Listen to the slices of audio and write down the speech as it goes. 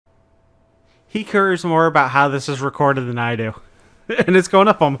He cares more about how this is recorded than I do. And it's going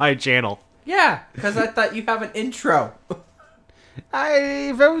up on my channel. Yeah, because I thought you have an intro.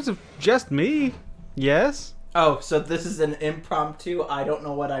 If it was just me, yes. Oh, so this is an impromptu, I don't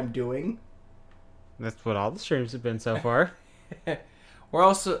know what I'm doing? That's what all the streams have been so far.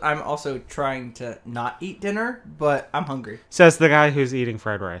 I'm also trying to not eat dinner, but I'm hungry. Says the guy who's eating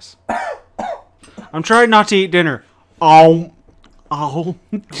fried rice. I'm trying not to eat dinner. Oh.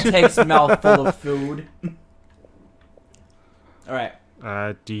 Takes a mouthful of food. Alright.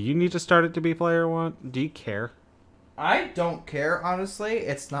 Do you need to start it to be player one? Do you care? I don't care, honestly.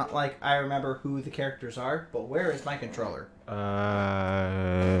 It's not like I remember who the characters are, but where is my controller?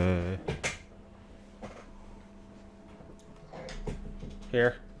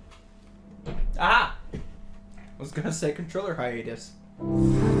 Here. Ah! I was gonna say controller hiatus.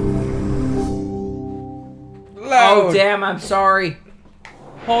 Loud. Oh, damn, I'm sorry.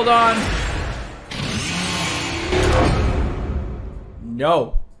 Hold on.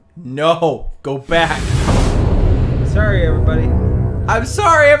 No. No. Go back. Sorry, everybody. I'm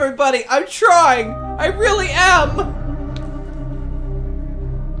sorry, everybody. I'm trying. I really am.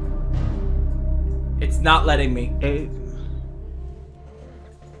 It's not letting me.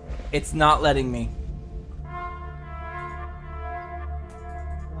 It's not letting me.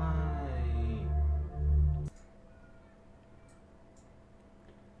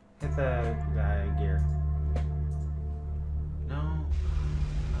 Hit the gear. No.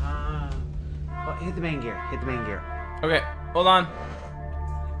 Hit the main gear. Hit the main gear. Okay, hold on.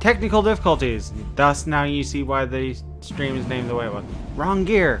 Technical difficulties. Thus, now you see why the stream is named the way it was. Wrong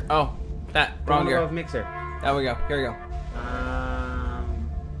gear. Oh, that wrong gear. Above mixer. There we go. Here we go.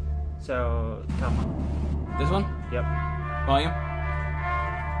 So top one. This one? Yep. Volume.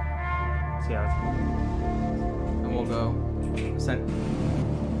 See how it's. And we'll go. Send.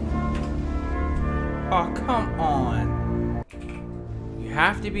 Oh, come on. You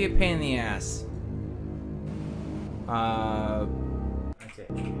have to be a pain in the ass. That's it.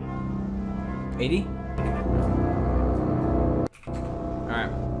 80?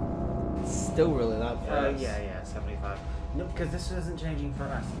 Alright. Still really loud for us. Yeah, 75. No, because this isn't changing for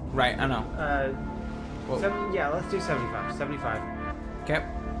us. Right, I know. Yeah, let's do 75. 75. Okay.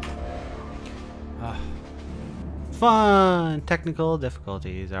 Fun! Technical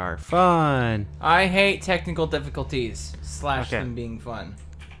difficulties are fun. I hate technical difficulties. / Okay. them being fun.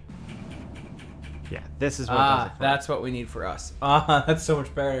 Yeah, this is what does it for That's what we need for us. That's so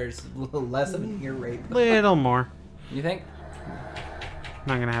much better. It's a little less of an ear rape. little more. You think?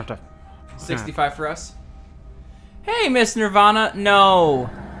 Not gonna have to. 65 for us? Hey, Miss Nirvana. No.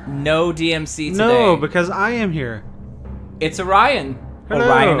 No DMC today. No, because I am here. It's Orion. Hello.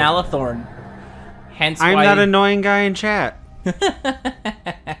 Orion Alathorn. Hence I'm why... that annoying guy in chat.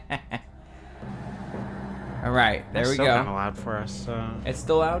 Alright, there we Still go. kind of loud for us. It's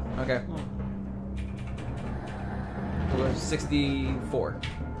still loud? Okay. We'll go 64.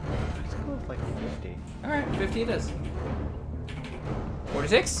 Let's go with like 50. Alright, 50 it is.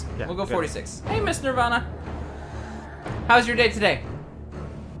 46? Yeah, We'll go good. 46. Hey, Miss Nirvana. How's your day today?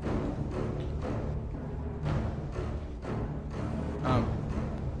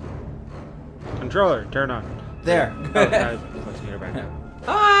 Controller, turn on. There. Let's get her back up.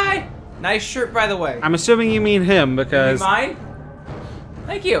 Hi! Nice shirt, by the way. I'm assuming you mean him You because. mine?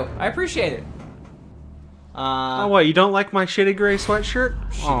 Thank you. I appreciate it. Oh, what? You don't like my shitty gray sweatshirt?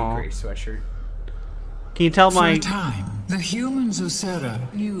 Shitty Aw. gray sweatshirt. Can you tell For my. a time, the humans of Serra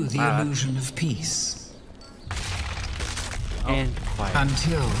knew the illusion of peace. And quiet.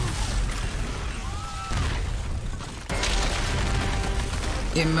 Until...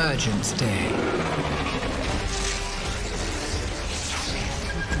 Emergence Day.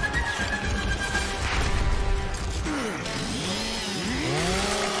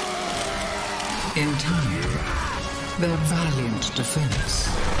 In time, their valiant defense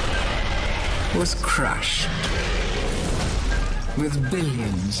was crushed, with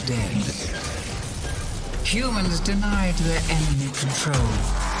billions dead. Humans denied their enemy control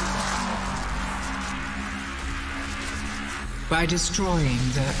by destroying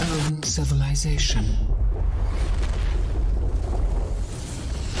their own civilization.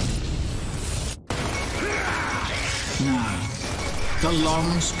 Now, the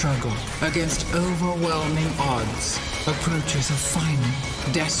long struggle against overwhelming odds approaches a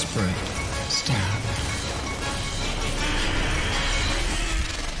final, desperate stab.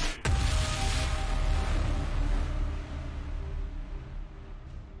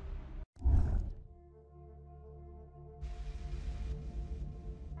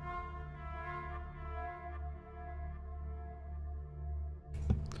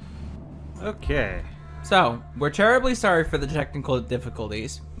 Okay. So, we're terribly sorry for the technical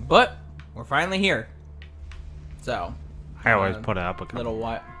difficulties, but we're finally here. So, I always put it up a couple. little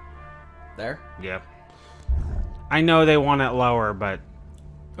what? There? Yep. I know they want it lower, but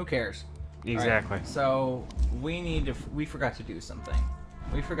Who cares? exactly. Alright, so, we forgot to do something.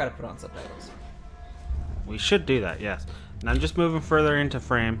 We forgot to put on subtitles. We should do that, yes. And I'm just moving further into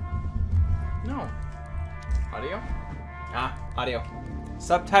frame. No. Audio? Audio.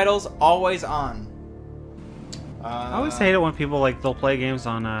 Subtitles always on. I always hate it when people they'll play games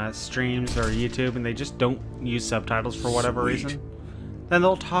on streams or YouTube and they just don't use subtitles for whatever reason. Then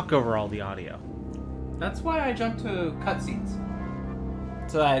they'll talk over all the audio. That's why I jumped to cutscenes.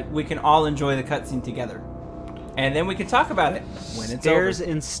 So that we can all enjoy the cutscene together. And then we can talk about it when it's Stairs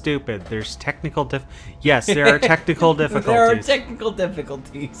over. and stupid. There's technical Yes, there are technical difficulties. There are technical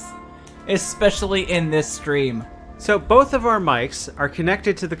difficulties. Especially in this stream. So both of our mics are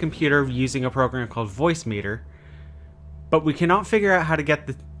connected to the computer using a program called Voice Meter, but we cannot figure out how to get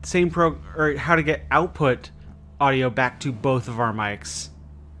the same or how to get output audio back to both of our mics,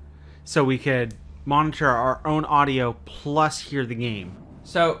 so we could monitor our own audio plus hear the game.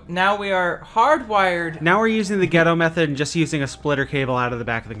 So now we are hardwired. Now we're using the ghetto method and just using a splitter cable out of the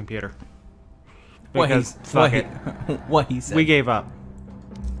back of the computer. Because fuck it. What he said. We gave up.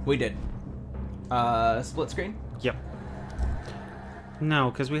 We did. Split screen? Yep. No,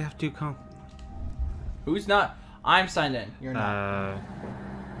 because we have to Who's not? I'm signed in. You're not.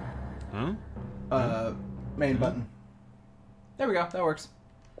 Huh? Main button. There we go. That works.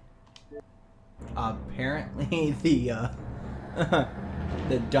 Apparently the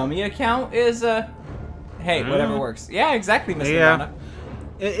the dummy account is hey, whatever works. Yeah, exactly, Mr. Nana.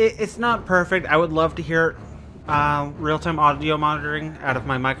 It's not perfect. I would love to hear real-time audio monitoring out of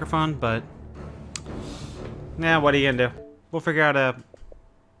my microphone, but nah, what are you gonna do? We'll figure out a...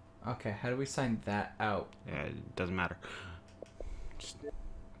 Okay, how do we sign that out? Yeah, it doesn't matter.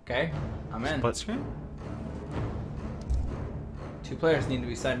 Okay, I'm in. Split screen? 2 players need to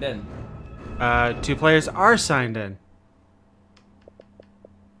be signed in. 2 players are signed in.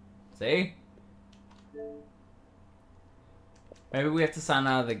 See? Maybe we have to sign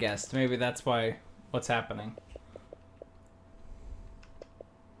out of the guest. Maybe that's why what's happening.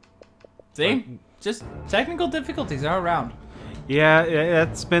 See? Just technical difficulties all around. Yeah,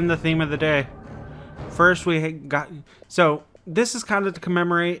 that's been the theme of the day. First we got... So, this is kind of to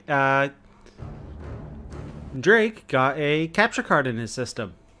commemorate... Drake got a capture card in his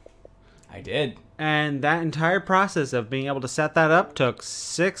system. I did. And that entire process of being able to set that up took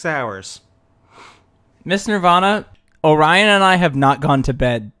 6 hours. Miss Nirvana, Orion and I have not gone to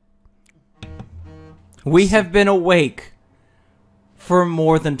bed. We have been awake for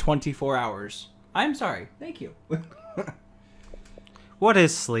more than 24 hours. I'm sorry. Thank you. What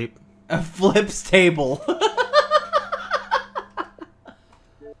is sleep? A flips table.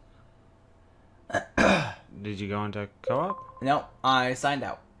 Did you go into co-op? No, I signed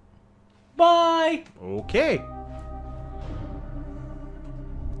out. Bye. Okay.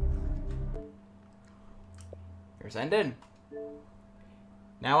 You're signed in.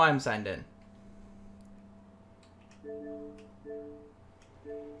 Now I'm signed in.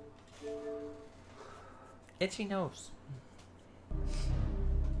 Itchy nose.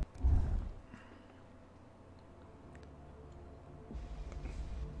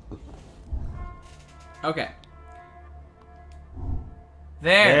 Okay.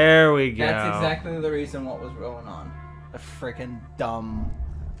 There we go. That's exactly the reason what was going on. A freaking dumb...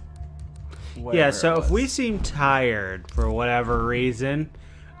 Yeah, so if we seem tired for whatever reason,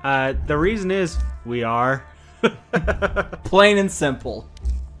 the reason is we are. Plain and simple.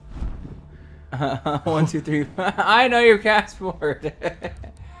 1, 2, 3. I know your password.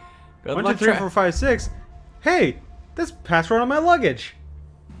 1, 2, 3, 4, 5, 6. Hey, that's password on my luggage.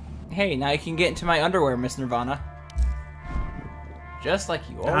 Hey, now you can get into my underwear, Miss Nirvana. Just like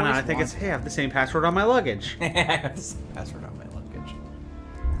you always No, I think it's, hey, I have the same password on my luggage. I have the same password on my luggage.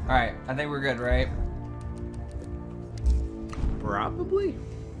 Alright, I think we're good, right? Probably.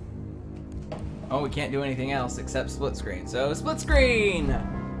 Oh, we can't do anything else except split screen. So, split screen!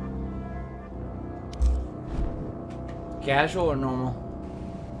 Casual or normal?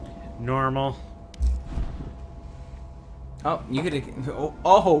 Normal. Oh, you could...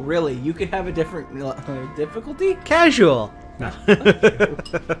 Oh, really? You could have a different difficulty? Casual. No.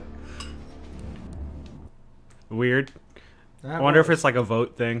 Weird. I wonder if it's like a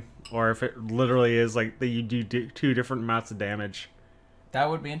vote thing, or if it literally is like that you do 2 different amounts of damage. That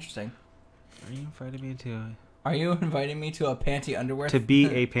would be interesting. Are you inviting me to? Are you inviting me to a panty underwear? To be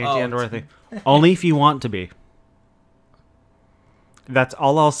a panty underwear thing? Only if you want to be. That's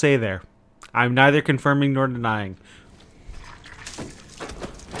all I'll say there. I'm neither confirming nor denying.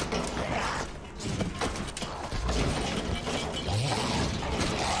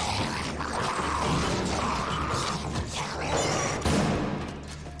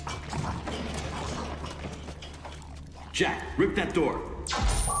 Jack, rip that door.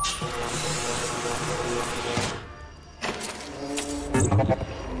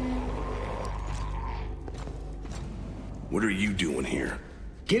 What are you doing here?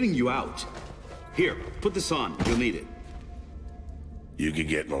 Getting you out. Here, put this on. You'll need it. You could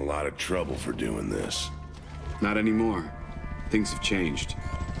get in a lot of trouble for doing this. Not anymore. Things have changed.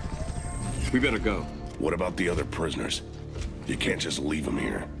 We better go. What about the other prisoners? You can't just leave them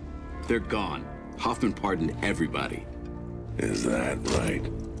here. They're gone. Hoffman pardoned everybody. Is that right?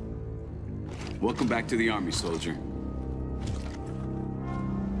 Welcome back to the army, soldier.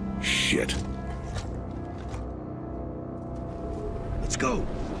 Shit. Let's go.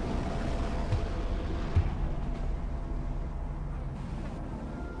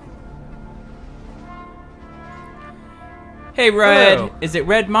 Hey, Red. Hello. Is it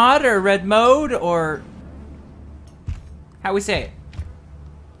Red Mod or Red Mode or how we say it?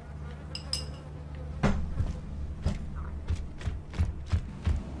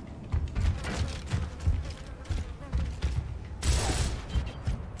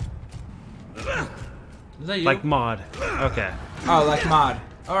 Is that you? Like mod. Okay. Oh, like Mod.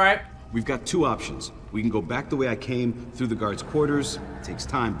 All right. We've got two options. We can go back the way I came, through the guards' quarters. It takes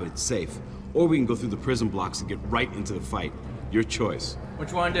time, but it's safe. Or we can go through the prison blocks and get right into the fight. Your choice. What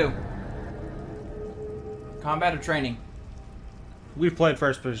you want to do? Combat or training? We've played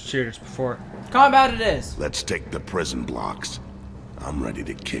first-person shooters before. Combat it is. Let's take the prison blocks. I'm ready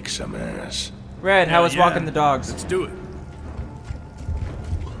to kick some ass. Red, how was walking the dogs? Let's do it.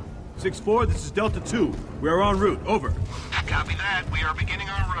 6-4, this is Delta 2. We are en route. Over. Copy that. We are beginning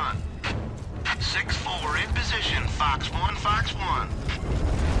our run. 6-4 in position. Fox 1, Fox 1.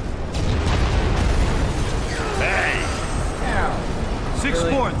 Hey!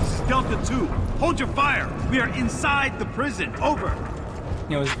 6-4, this is Delta 2. Hold your fire. We are inside the prison. Over.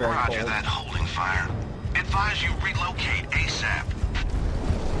 It was very Roger cold. that, holding fire. Advise you relocate ASAP.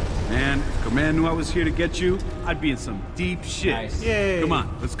 Man, if Command knew I was here to get you, I'd be in some deep shit. Nice. Yay. Come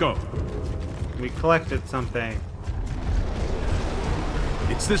on, let's go. We collected something.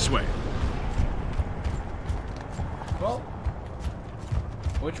 It's this way. Well,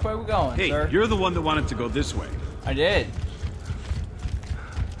 which way we going, Hey, sir? you're the one that wanted to go this way. I did.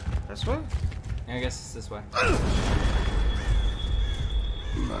 This way? I guess it's this way.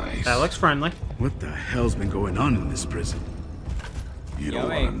 Nice. That looks friendly. What the hell's been going on in this prison? You don't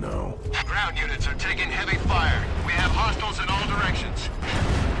Yummy. want to know. Ground units are taking heavy fire. We have hostiles in all directions.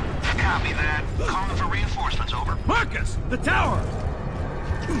 Copy that. Calling for reinforcements, over. Marcus, the tower!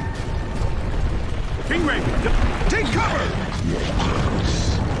 King Raven, take cover!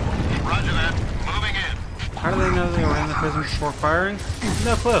 Roger that. Moving in. How do they know they were in the prison before firing?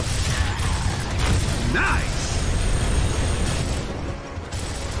 No clue. Nice!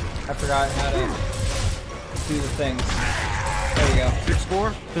 I forgot how to do the things. There we go.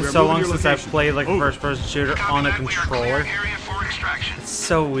 6-4, It's been so long since I've played like a first-person shooter Copy on a that. We are controller. clearing area for extraction. It's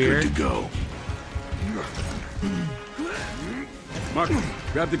so Good weird. to go. Marcus,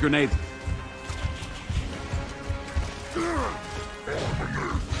 grab the grenade.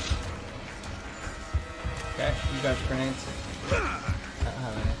 Okay, you got your grenades. I don't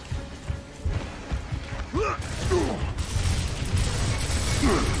have any.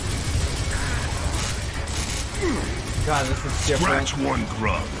 God, this is different. Scratch one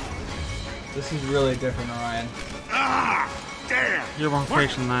grub. This is really different, Orion. Ah! Damn! You're more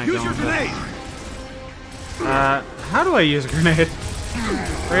patient than I. Use your grenade! How do I use a grenade?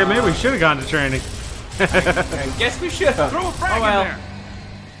 Okay, maybe we should have gone to training. I guess we should have. Throw a frag Oh well. in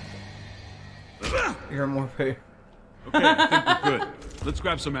there! You're more pay. Okay, I think we're good. Let's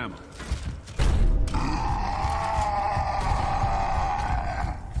grab some ammo.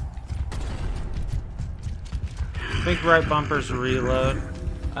 I think right bumper's reload.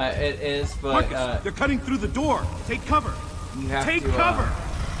 It is, but Marcus, they're cutting through the door. Take cover. you have Take to cover.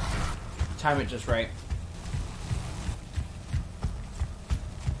 time it just right.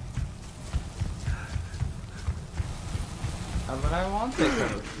 How would I want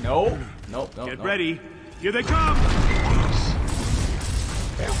it? Nope. Nope. Nope. Get nope. ready. Here they come.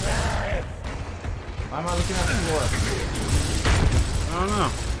 Why am I looking at the floor? I don't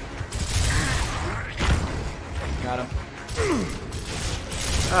know. Got him.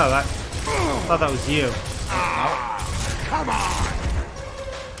 Oh, that. I thought that was you. Come on!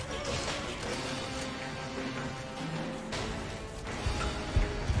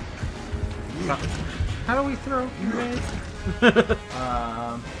 How do we throw grenades?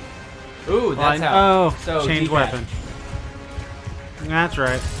 Ooh, that's how. Oh, So change D-pad. weapon. That's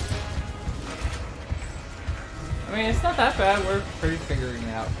right. I mean, it's not that bad. We're pretty figuring it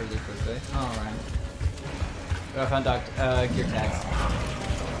out pretty quickly. All right. I found gear tags.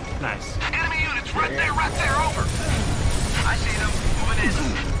 Nice. Enemy units right there, over. I see them. Moving in.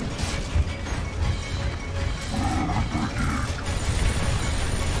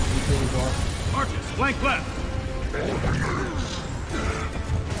 Marcus, flank left.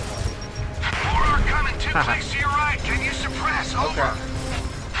 More are coming. Two clicks to your right. Can you suppress? Over.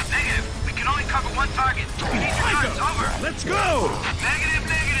 Negative. We can only cover one target. We need your guns. Over. Let's go! Negative.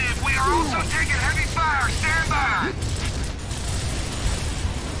 We are also taking heavy fire. Stand by.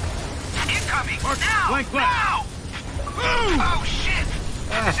 Incoming. Marcus, Now. flank left. Now. Oh, shit.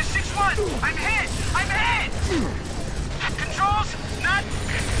 This is 6-1. I'm hit. Controls, not...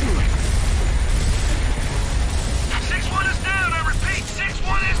 6-1 is down. I repeat,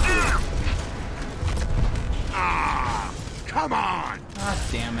 6-1 is down. Ah, come on! Ah,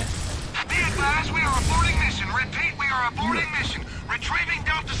 damn it. Be advised, we are aborting mission. Repeat, we are aborting mission. Retrieving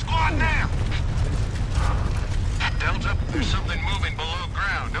Delta Squad now. Delta, there's something moving below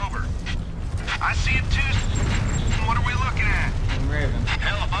ground. Over. I see it too. What are we looking at? I'm Raven.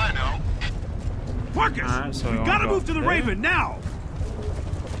 Hell if I know. Marcus, Alright, so we we gotta wanna move go to the there. Raven now!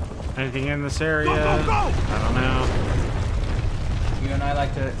 Anything in this area? Go! I don't know. You and I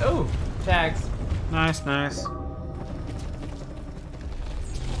like to. Oh, tags. Nice. Wing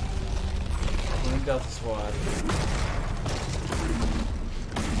Delta Squad.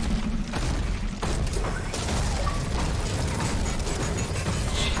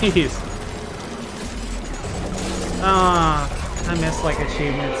 Jeez. Ah, I miss like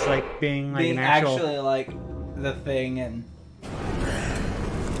achievements, like being like Being an actual. actually like the thing and.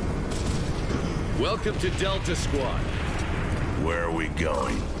 Welcome to Delta Squad. Where are we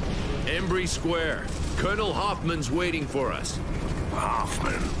going? Embry Square. Colonel Hoffman's waiting for us.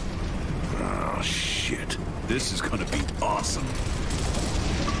 Hoffman. Oh, shit. This is gonna be awesome.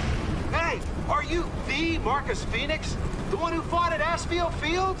 Hey, are you the Marcus Phoenix? The one who fought at Asfield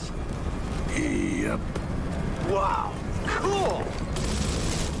Fields? Yep. Wow, cool!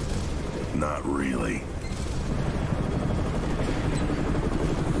 Not really.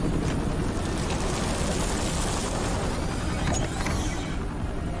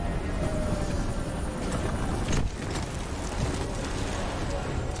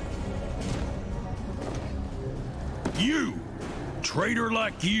 You! Traitor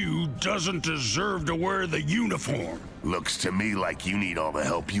like you doesn't deserve to wear the uniform. Looks to me like you need all the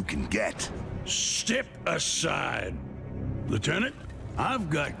help you can get. Step aside. Lieutenant, I've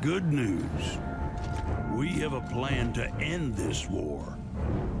got good news. We have a plan to end this war.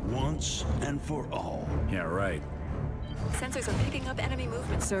 Once and for all. Yeah, right. Sensors are picking up enemy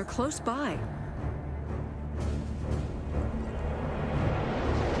movement, sir, close by.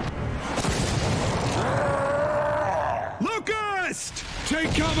 Locust!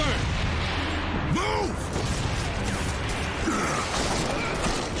 Take cover! Move!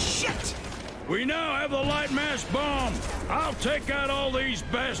 Shit! We now have the light mass bomb. I'll take out all these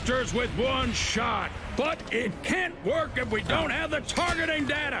bastards with one shot. But it can't work if we don't have the targeting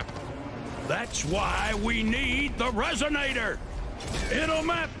data. That's why we need the resonator. It'll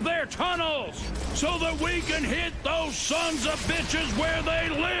map their tunnels so that we can hit those sons of bitches where they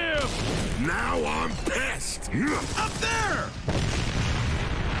live. Now I'm pissed. Up there!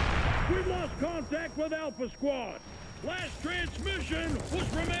 We've lost contact with Alpha Squad. Last transmission was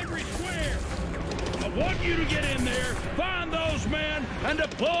from Embry Square. I want you to get in there, find those men, and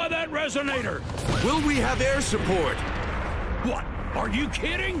deploy that resonator. Will we have air support? What? Are you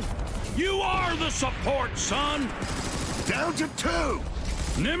kidding? You are the support, son. Down to 2.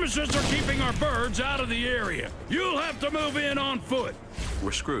 Nemesis are keeping our birds out of the area. You'll have to move in on foot.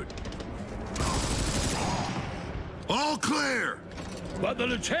 We're screwed. All clear. But the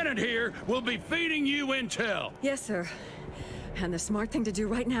lieutenant here will be feeding you intel. Yes, sir. And the smart thing to do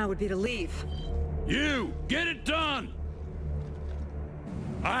right now would be to leave. You, get it done!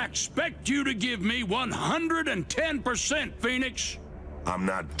 I expect you to give me 110%, Phoenix! I'm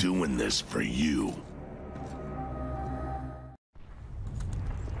not doing this for you.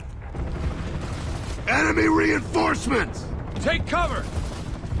 Enemy reinforcements! Take cover!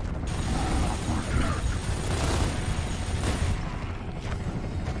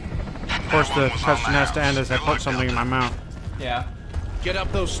 Of course, the question has to end as I put something in my mouth. Yeah. Get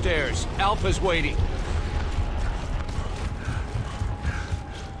up those stairs. Alpha's waiting.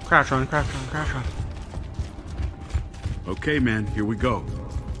 Crash run. Okay, man, here we go.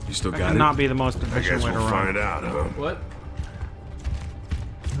 You still That got it? cannot be the most I efficient guess way to we'll run. find out, huh? What?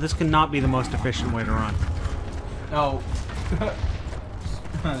 This cannot be the most efficient way to run. Oh.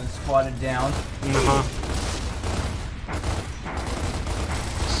 Squatted down. Uh-huh.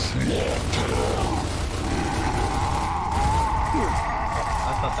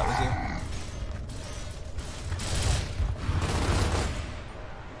 I thought that was you.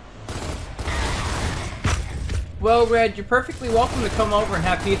 Well, Red, you're perfectly welcome to come over and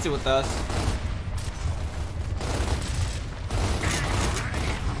have pizza with us.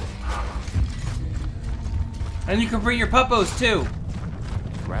 And you can bring your puppos too.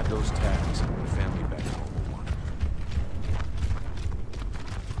 Grab those tags and bring family back home.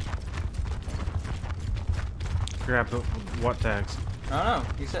 Grab what tags? I don't know.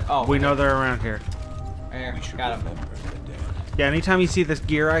 You said, oh. We know they're around here. There, got him. Yeah, anytime you see this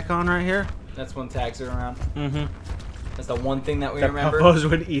gear icon right here, That's when tags are around. mm-hmm. That's the one thing that we that remember. Puppos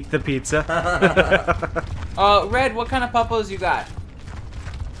would eat the pizza. Red, what kind of puppos you got?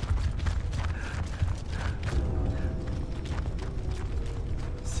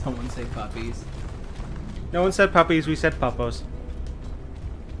 Someone say puppies. No one said puppies, we said puppos.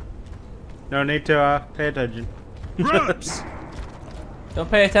 No need to pay attention. Grubs!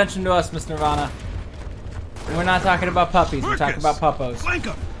 Don't pay attention to us, Mr. Nirvana. We're not talking about puppies, we're talking about puppos. Flank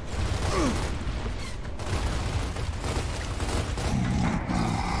 'em!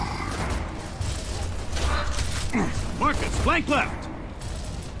 Marcus, flank left!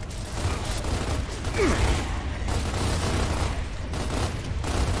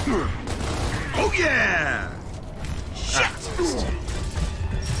 Oh yeah! Shit!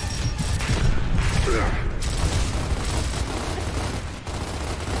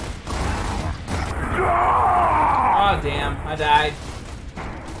 Oh damn, I died.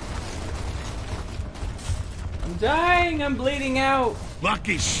 I'm dying, I'm bleeding out.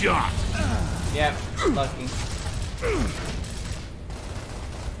 Lucky shot! Yep, lucky.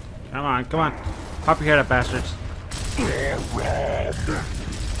 Come on, come on. Pop your head up, bastards. I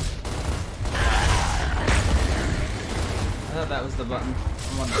thought that was the button.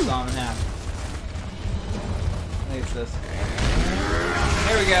 I want to saw him in half. I think it's this.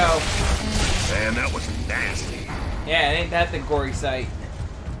 There we go. Man, that was nasty. Yeah, ain't that the gory sight?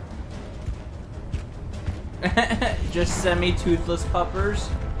 Just semi-toothless puppers.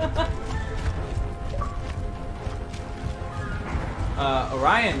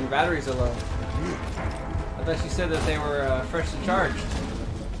 Orion, your batteries are low. I thought you said that they were freshly charged.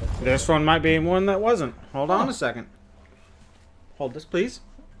 This one might be one that wasn't. Hold on a second. Hold this, please.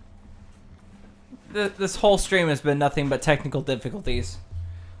 This whole stream has been nothing but technical difficulties.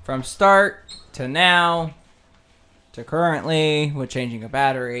 From start to now to currently with changing a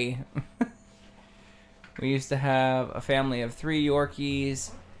battery. We used to have a family of 3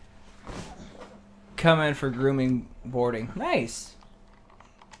 Yorkies come in for grooming boarding. Nice.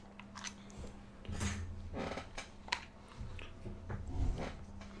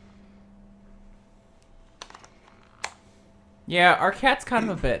 Yeah, our cat's kind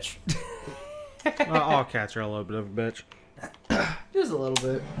of a bitch. Well, all cats are a little bit of a bitch. Just a little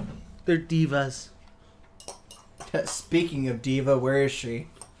bit. They're divas. Speaking of diva, where is she?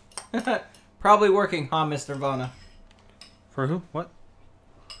 Probably working, huh, Mr. Vona? For who? What?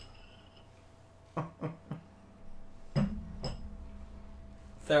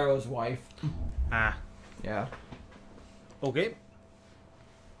 Thero's wife. Ah. Yeah. Okay.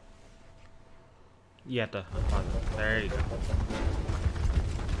 You have to unplug it. There you go.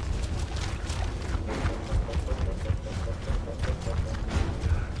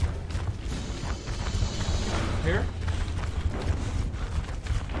 Here?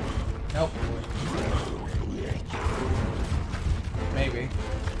 Nope. Maybe.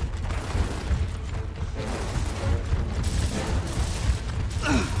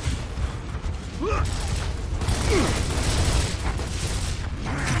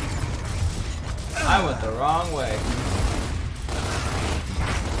 I went the wrong way.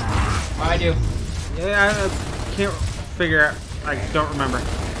 I do. Yeah, I can't figure out. I don't remember.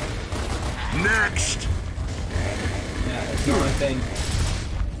 Next! Yeah, that's the only thing.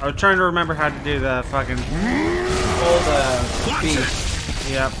 I was trying to remember how to do the fucking... Hold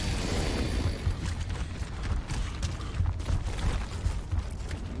speed. Yep.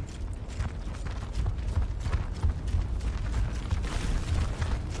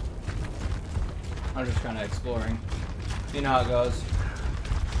 I'm just kind of exploring. You know how it goes.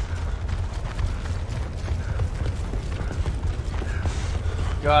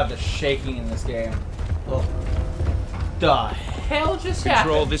 God, the shaking in this game. Oh. The hell just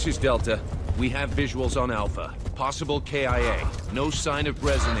Control, happened? this is Delta. We have visuals on Alpha. Possible KIA. No sign of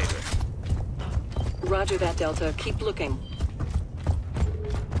resonator. Roger that, Delta. Keep looking.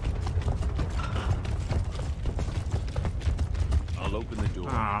 I'll open the door.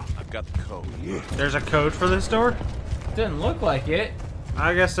 Ah. I've got the code. There's a code for this door? Didn't look like it.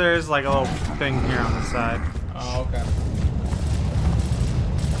 I guess there's like a little thing here on the side. Oh, okay.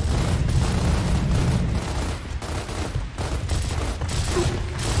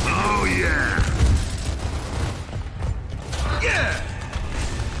 Oh, yeah! Yeah!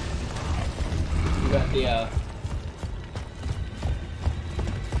 You got the,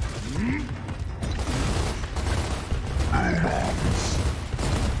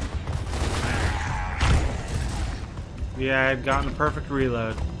 Yeah, I'd gotten a perfect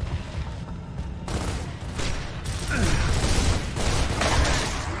reload.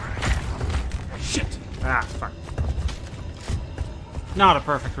 Shit! Ah, fuck. Not a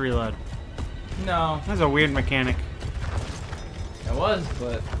perfect reload. No, That's a weird mechanic. it was,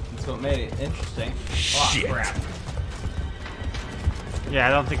 but that's what made it interesting. Shit. Oh, crap. Yeah,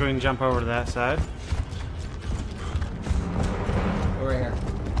 I don't think we can jump over to that side. Over here.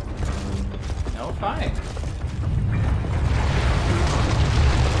 No, fine.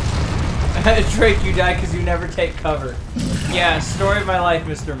 Drake, you died because you never take cover. Yeah, story of my life,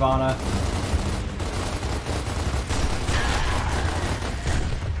 Mr. Vana.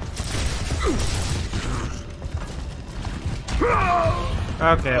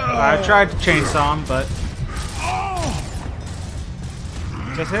 Okay, I tried to chainsaw him, but...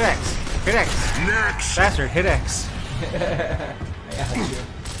 Just hit X. Hit X. Next! Bastard, hit X. I got you.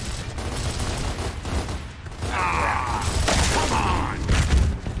 Come on!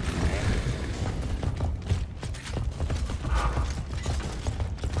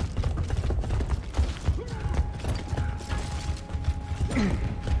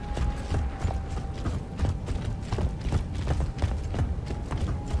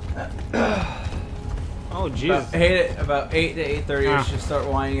 Oh, Jesus. About 8 to 8:30, she'll start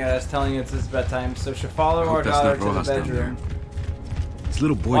whining at us, telling us it's bedtime. So she'll follow our that's daughter not to the Ross down bedroom. This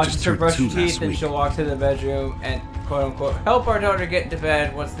little boy Watches just her turned brush 2 her teeth, last then week. she'll walk to the bedroom and quote unquote help our daughter get into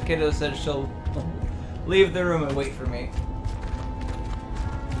bed. Once the kiddo says she'll leave the room and wait for me.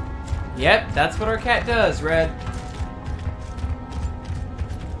 Yep, that's what our cat does, Red.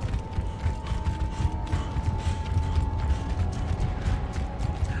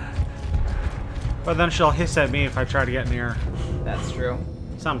 But then she'll hiss at me if I try to get near her. That's true.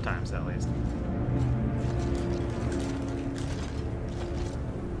 Sometimes, at least.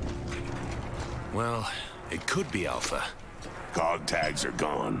 Well, it could be Alpha. Cog tags are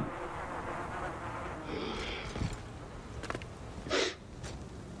gone.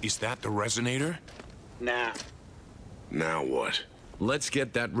 Is that the resonator? Nah. Now what? Let's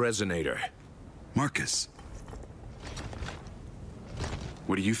get that resonator. Marcus.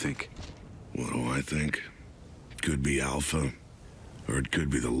 What do you think? What do I think? Could be Alpha, or it could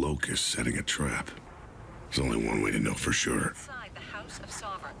be the Locust setting a trap. There's only one way to know for sure. Inside the House of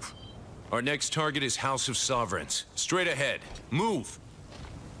Sovereigns. Our next target is House of Sovereigns. Straight ahead. Move!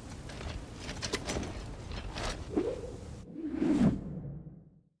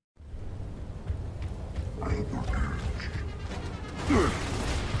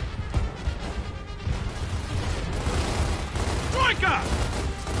 Troika!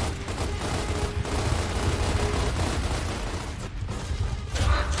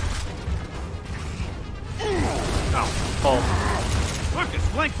 Oh, full. Marcus,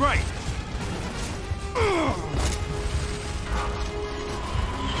 flank right!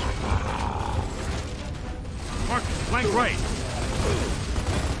 Marcus, flank right!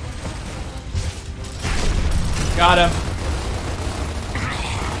 Got him.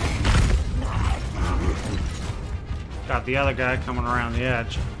 Got the other guy coming around the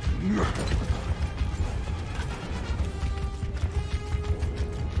edge.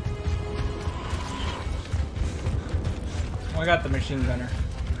 I got the machine gunner.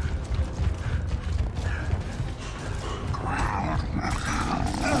 I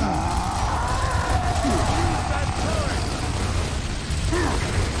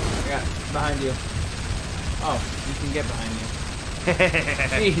got behind you. Oh, you can get behind you.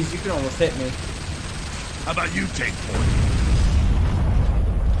 Jeez, you can almost hit me. How about you take point?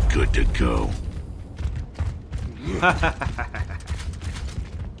 Good to go.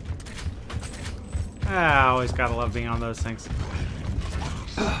 I always gotta love being on those things.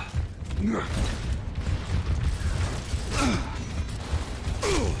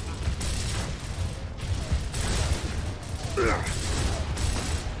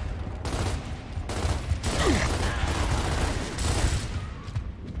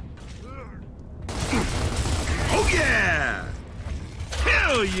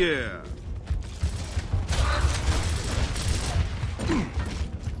 yeah.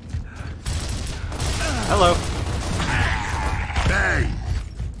 Hello. Bang!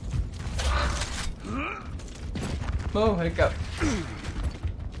 Oh, hiccup.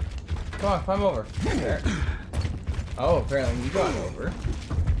 Come on, climb over. There. Oh, apparently you got over.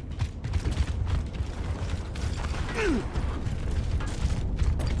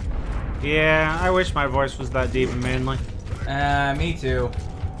 Yeah, I wish my voice was that deep and manly. Me too.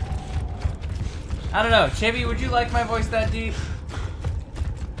 I don't know. Chibi, would you like my voice that deep?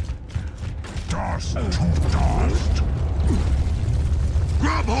 Dust to dust.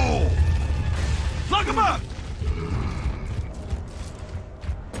 Grub hole! Lock him up!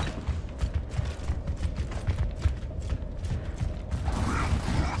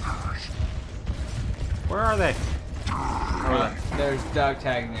 Where are they? There's dog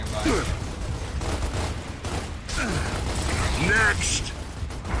tag nearby. Next!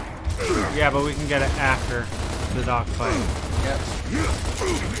 Yeah, but we can get it after the dog fight. Yep.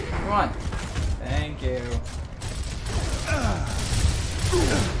 Come on. Thank you. Come on.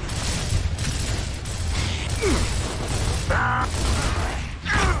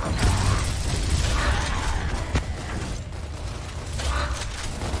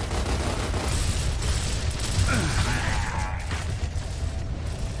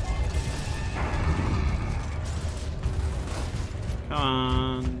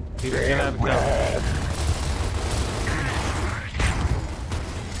 People get out of cover.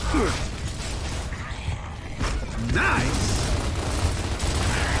 Nice!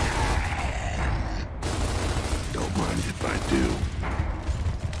 Don't mind if I do.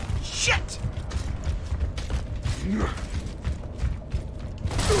 Shit!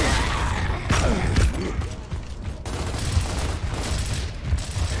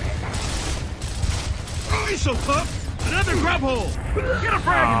 This'll cook! Another grub hole! Get a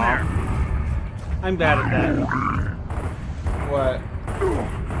frag in there! I'm bad at that. What?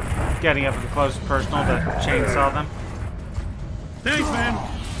 Getting up close and personal to chainsaw them. Thanks, man!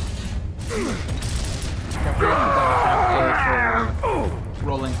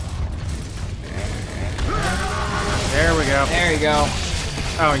 Rolling. There we go. There you go.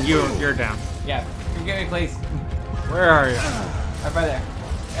 Oh, and you're down. Yeah. Come get me, please. Where are you? Right by there.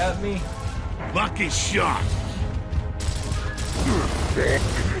 Help me. Lucky shot!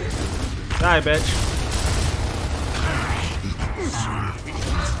 Die, bitch.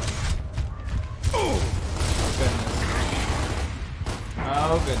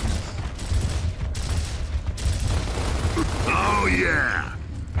 Oh, goodness. Oh, yeah!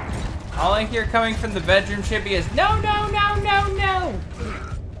 All I hear coming from the bedroom, Chippy, is no, no, no, no, no!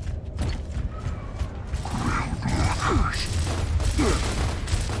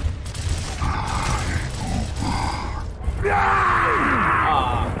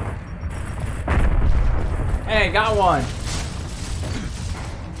 Hey, got one.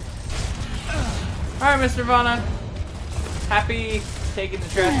 Alright, Mr. Vanna. Happy taking the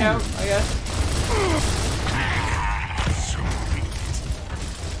trash out, I guess.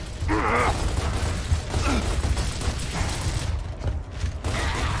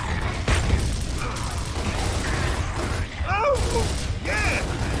 Oh, yeah!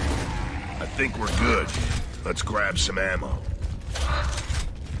 I think we're good. Let's grab some ammo.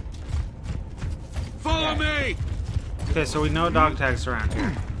 Follow me! Okay, so we know dog tags around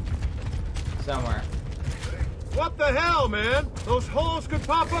here. Somewhere. What the hell, man? Those holes could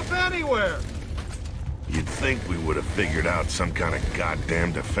pop up anywhere. You'd think we would have figured out some kind of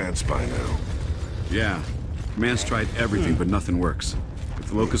goddamn defense by now. Yeah. Command's tried everything, but nothing works. If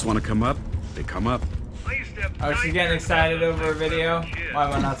the locusts want to come up, they come up. Oh, she's getting excited over a video? Why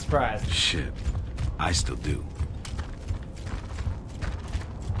am I not surprised? Shit. I still do.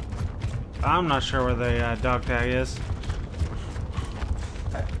 I'm not sure where the dog tag is.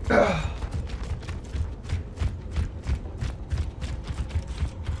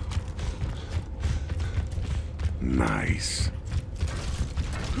 Nice.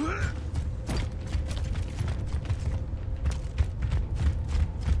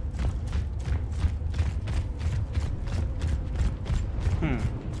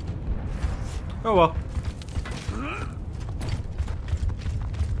 Oh well.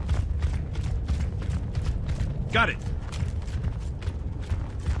 Got it.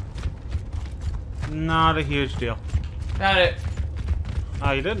 Not a huge deal. Got it.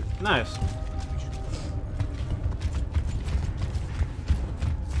 Oh, you did? Nice.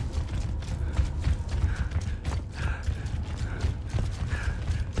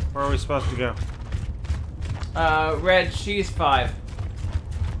 Where are we supposed to go? Red, she's 5.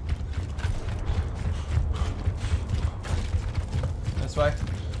 This way?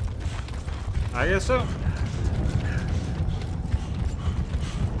 I guess so.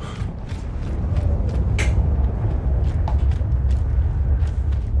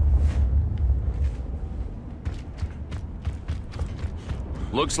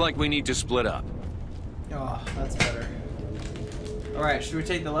 Looks like we need to split up. Oh, that's better. Alright, should we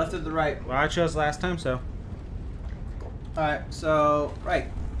take the left or the right? Well, I chose last time, so. Alright, so,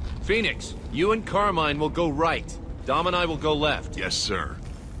 right. Phoenix, you and Carmine will go right. Dom and I will go left. Yes, sir.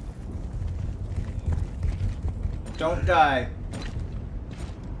 Don't die.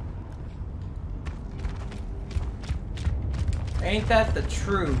 Ain't that the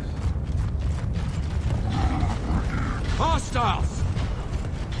truth? Hostiles!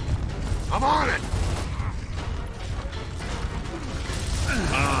 I'm on it!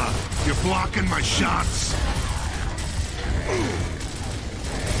 You're blocking my shots.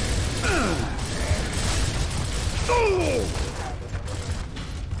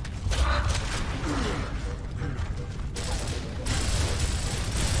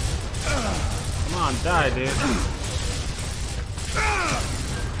 Come on, die, dude.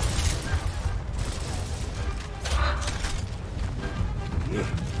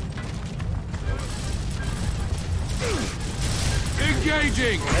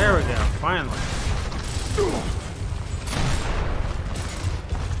 Engaging! There we go, finally.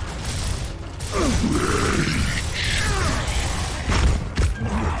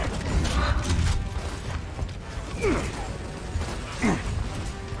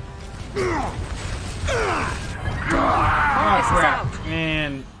 Oh, crap.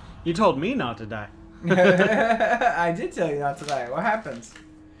 And you told me not to die. I did tell you not to die. What happens?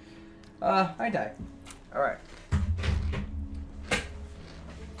 I died. Alright.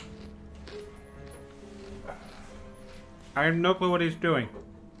 I have no clue what he's doing.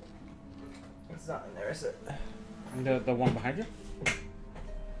 It's not in there, is it? The one behind you?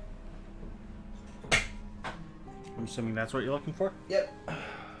 I'm assuming that's what you're looking for? Yep.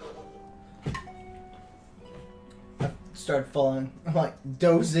 I started falling. I'm like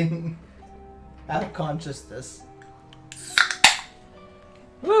dozing out of consciousness.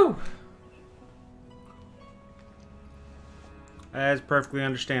 Woo! That's perfectly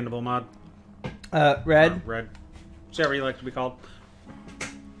understandable, Mod. Red. Red. Whichever you like to be called.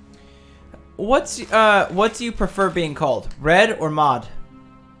 What do you prefer being called? Red or Mod?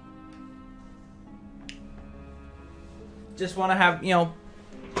 Just want to have, you know,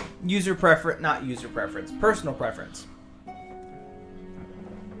 user preference, not user preference, personal preference.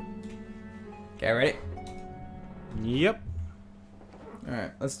 Okay, ready? Yep.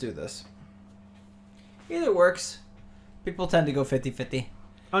 Alright, let's do this. Either works. People tend to go 50-50.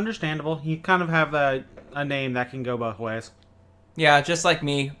 Understandable. You kind of have a name that can go both ways. Yeah, just like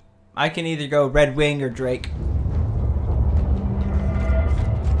me. I can either go Red Wing or Drake.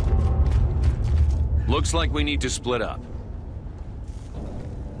 Looks like we need to split up.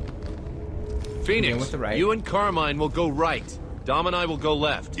 Phoenix, with the right. you and Carmine will go right. Dom and I will go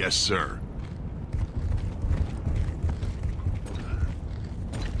left. Yes, sir.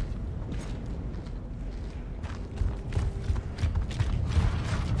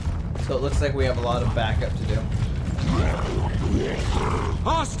 So it looks like we have a lot of backup to do.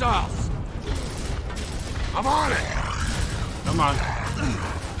 Hostiles! I'm on it! Come on.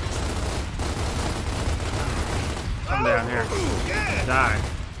 Come down here. Die.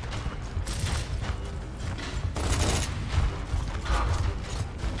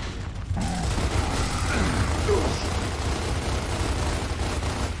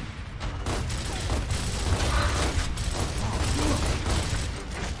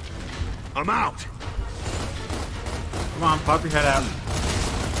 I'm out! Come on, pop your head out.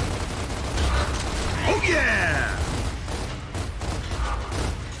 Oh yeah!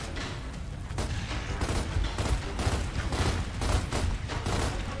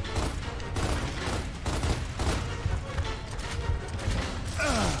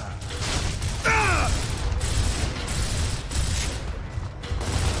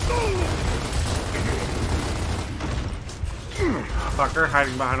 Fucker,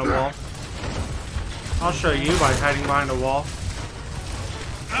 hiding behind a wall. I'll show you by hiding behind a wall.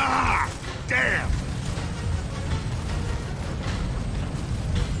 Ah! Damn!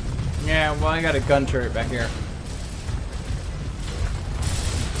 Yeah, well, I got a gun turret back here.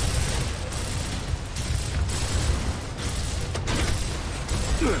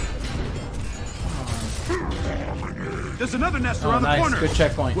 There's another nest Oh, around the nice. corner. Good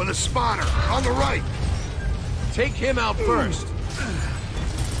checkpoint. With a spotter on the right. Take him out first.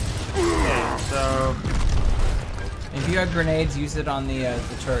 Okay, so If you have grenades, use it on the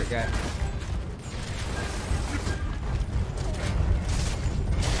turret guy.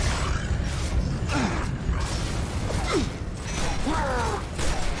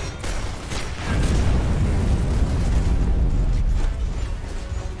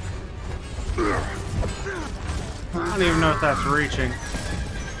 don't even know if that's reaching.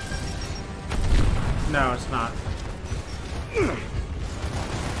 No, it's not.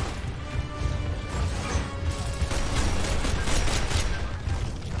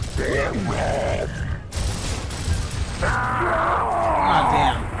 Oh,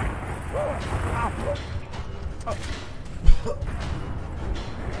 damn.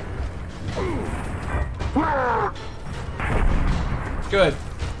 Good.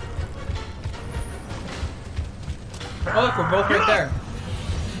 Oh, look, we're both right there.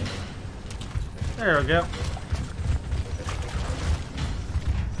 There we go.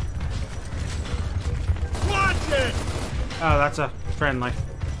 Watch it! Oh, that's a friendly.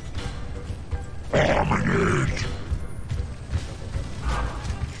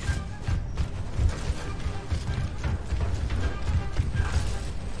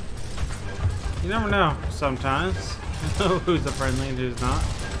 You never know sometimes who's a friendly and who's not.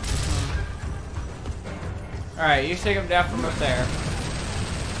 Alright, you take him down from up there.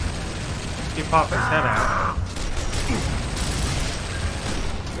 You pop his head out.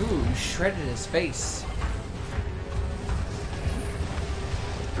 Ooh, you shredded his face.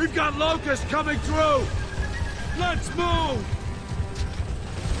 We've got locusts coming through! Let's move!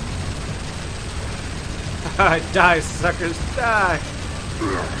 Die, suckers, die!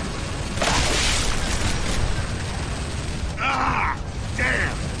 Ah!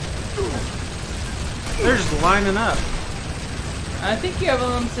 Damn! They're just lining up. I think you have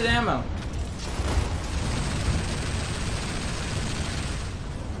unlimited ammo.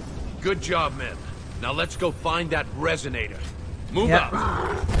 Good job, men. Now let's go find that resonator. Move Yep.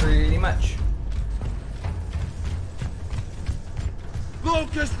 out. Pretty much.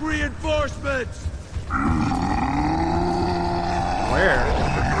 Locust reinforcements! Where?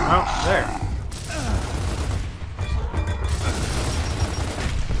 Oh, there.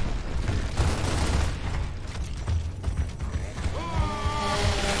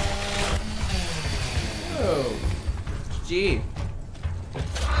 Oh. Gee.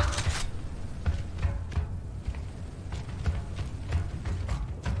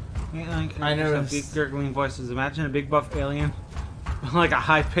 I noticed. Deep gurgling voices. Imagine a big buff alien like a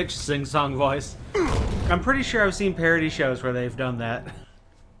high-pitched sing-song voice. I'm pretty sure I've seen parody shows where they've done that.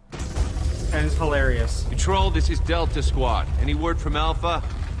 And it's hilarious. Control, this is Delta Squad. Any word from Alpha?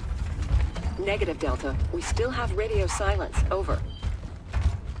 Negative, Delta. We still have radio silence. Over.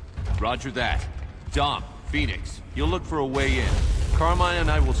 Roger that. Dom, Phoenix, you'll look for a way in. Carmine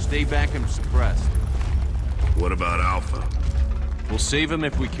and I will stay back and suppress. What about Alpha? We'll save him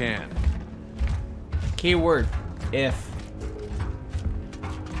if we can. Keyword. If.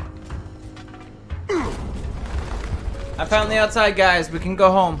 I found the outside, guys. We can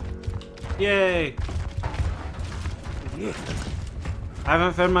go home. Yay! I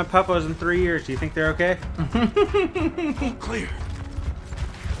haven't fed my puppos in 3 years. Do you think they're okay? Clear.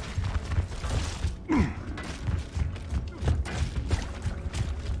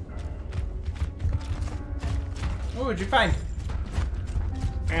 What would you find?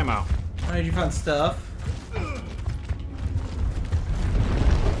 Ammo. What did you find? Stuff.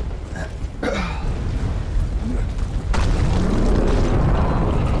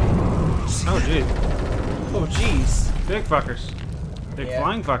 Oh, geez. Oh, jeez. Big fuckers. Big Yeah.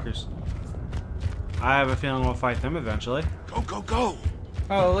 flying fuckers. I have a feeling we'll fight them eventually. Go, go, go!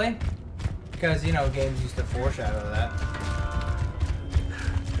 Probably. Because, you know, games used to foreshadow that.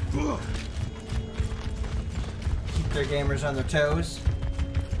 Keep their gamers on their toes.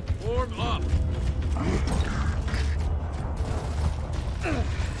 Warm up!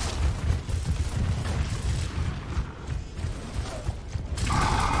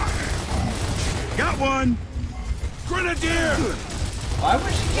 Got one! Grenadier! Why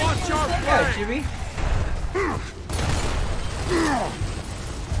would she get Watch our that guy, flank! Jimmy?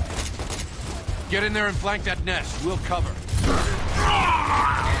 Get in there and flank that nest. We'll cover.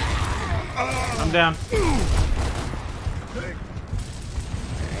 I'm down.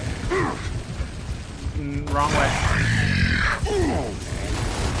 Wrong way.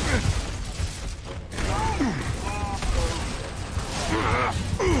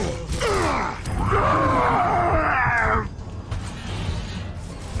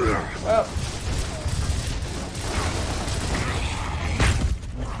 Well.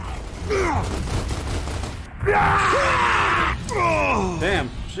 Damn.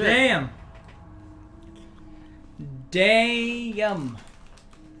 Shit. Damn. Damn.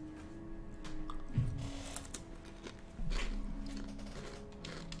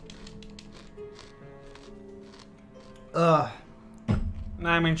 Ugh.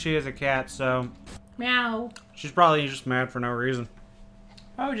 I mean, she is a cat, so Meow. she's probably just mad for no reason.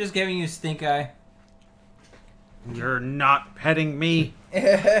 I was just giving you stink eye. You're not petting me.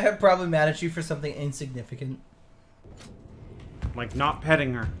 Probably mad at you for something insignificant. Like not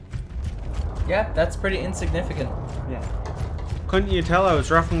petting her. Yeah, that's pretty insignificant. Yeah. Couldn't you tell I was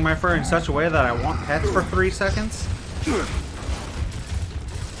ruffling my fur in such a way that I want pets for 3 seconds?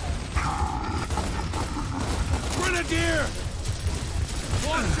 Grenadier!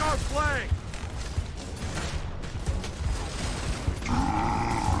 Watch our flank!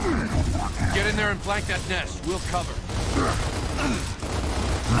 Get in there and flank that nest. We'll cover.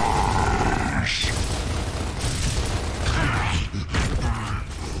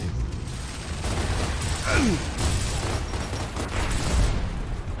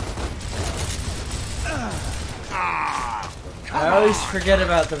 I always forget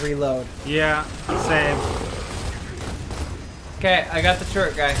about the reload. Yeah, same. Okay, I got the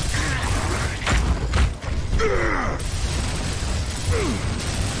turret guy.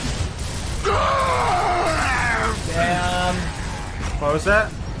 Damn. What was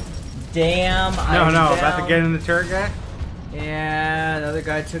that? Damn. No, about to get in the turret guy? Yeah, another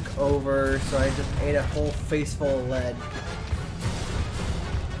guy took over, so I just ate a whole face full of lead.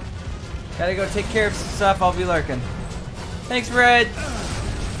 Gotta go take care of some stuff, I'll be lurking. Thanks, Red!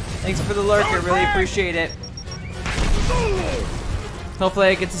 Thanks for the lurker, really appreciate it. Hopefully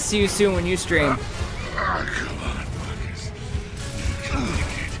I get to see you soon when you stream.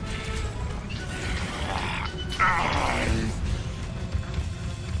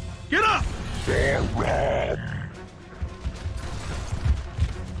 Get up!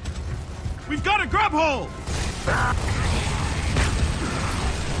 We've got a grab hold!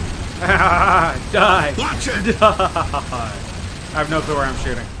 Die! Watch it! Die! I have no clue where I'm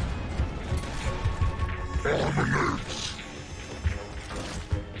shooting.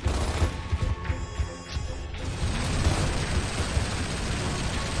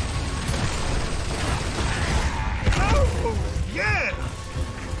 Oh, yeah!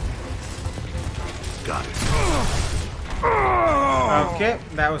 Got it. Okay,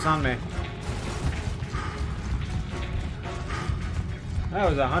 that was on me. That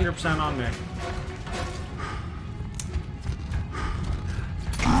was 100% on me.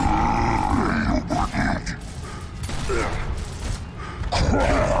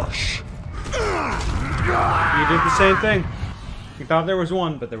 You did the same thing. You thought there was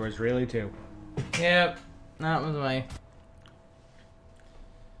one, but there was really 2. Yep, that was my...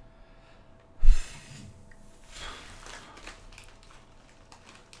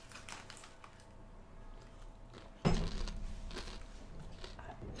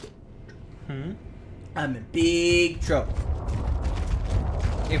 I'm in big trouble.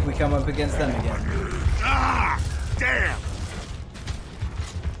 If we come up against them again. Ah! Damn!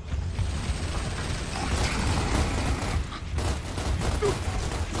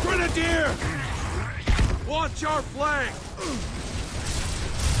 Grenadier! Watch our flank!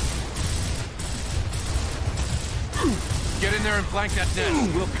 Get in there and flank that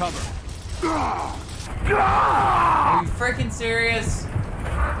nest. We'll cover. Are you freaking serious?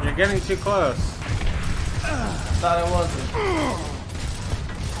 You're getting too close. Thought I wasn't.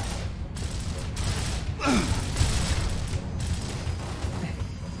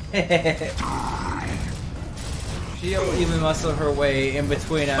 She'll even muscle her way in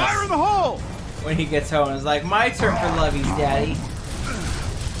between us. Fire in the hole! When he gets home, it's like, my turn for lovies, daddy.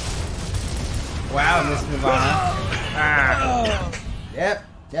 Wow, Miss Nirvana. Yep,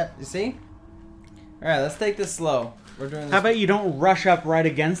 you see? Alright, let's take this slow. We're doing this. How about you don't rush up right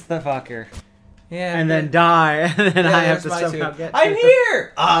against the fucker? Yeah. And then die, and then I have to there's my somehow two. get I'm to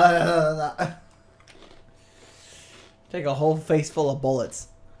here! Take a whole face full of bullets.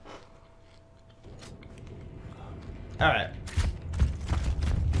 Alright.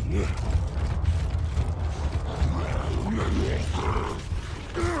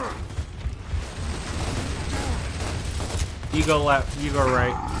 You go left, you go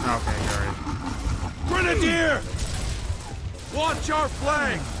right. Okay, you're right. Grenadier! Watch our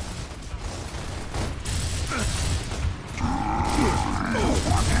flank!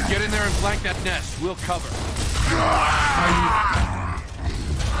 Get in there and flank that nest. We'll cover.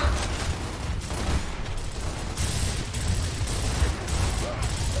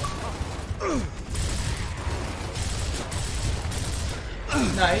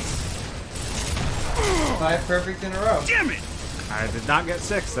 Nice. 5 perfect in a row. Damn it! I did not get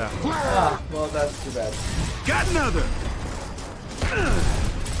 6 though. Ah, well, that's too bad. Got another!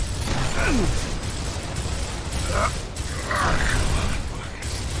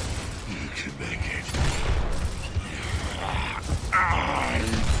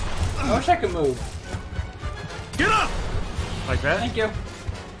 I wish I could move. Get up! Like that? Thank you.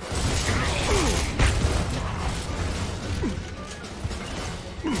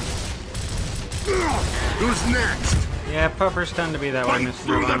 Who's next? Yeah, puppers tend to be that way, Fight Mr.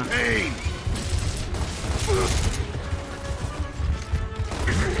 through Nirvana. the pain.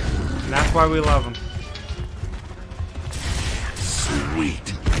 That's why we love them.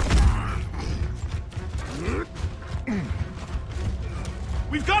 Sweet.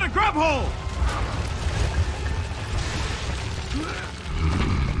 We've got a grab hold!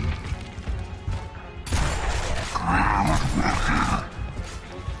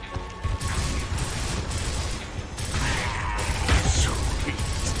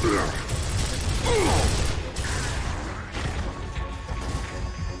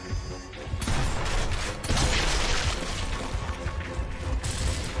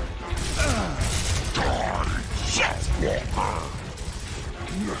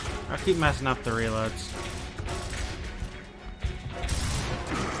 I keep messing up the reloads.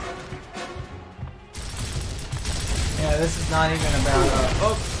 Yeah, this is not even about.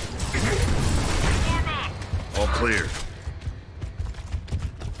 Oh, All clear.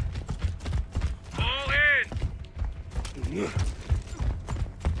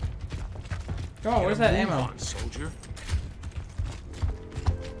 oh, where's that ammo? Soldier.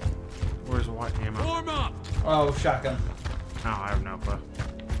 Where's what ammo? Form up. Oh, shotgun. Oh, I have no clue.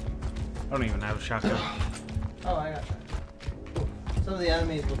 I don't even have a shotgun. Oh, I got that. Some of the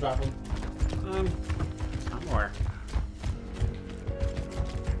enemies will drop them. I'm aware.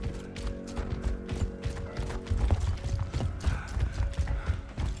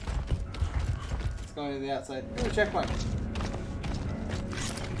 It's going to the outside. Ooh, checkpoint.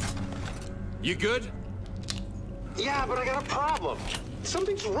 You good? Yeah, but I got a problem.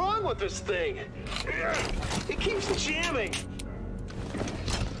 Something's wrong with this thing. It keeps jamming.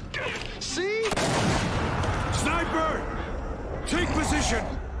 See? Sniper! Take position!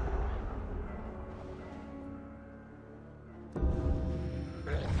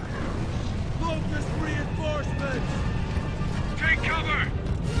 Locust reinforcements! Take cover!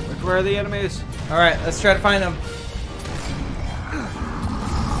 Where are the enemies? All right, let's try to find them.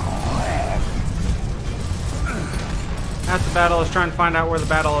 Half the battle is trying to find out where the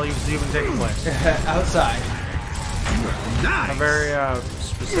battle is even taking place. Outside. A very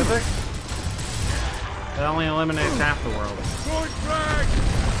specific. That only eliminates half the world. Point frag!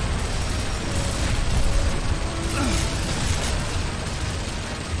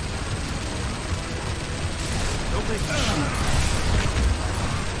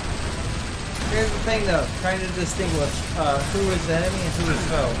 Here's the thing, though, trying to distinguish who is enemy and who is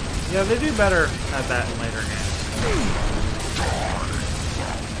foe. Yeah, they do better at that in later games.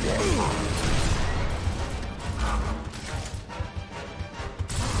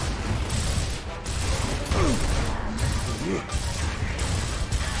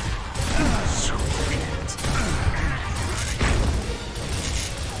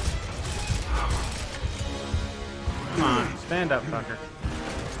 Come on, stand up, fucker.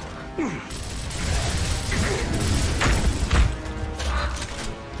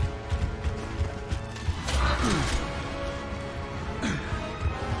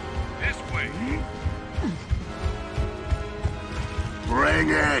 This way. Bring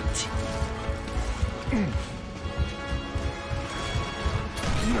it.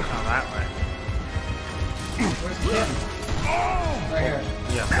 Oh, that way. Where's the kid? Right here.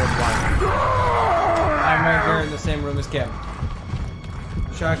 Yeah, hold wide. I'm right here in the same room as Kim.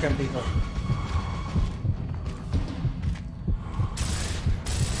 Shotgun people.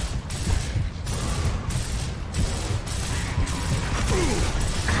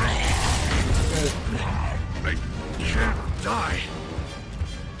 Good. I can't die.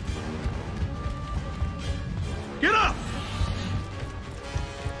 Get up!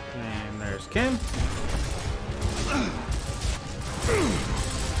 And there's Kim.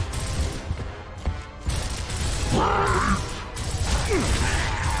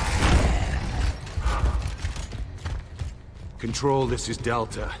 Control, this is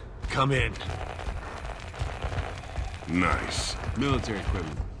Delta. Come in. Nice. Military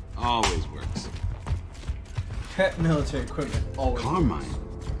equipment. Always works. Military equipment. Always. Carmine.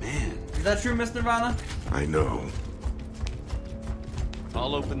 Man. Is that true, Mr. Nirvana? I know.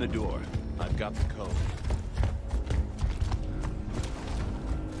 I'll open the door. I've got the code.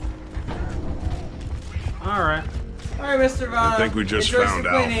 Alright. Alright, Mr. Nirvana. I think we just Enjoy found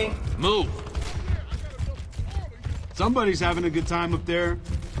some out. cleaning. Move! Somebody's having a good time up there.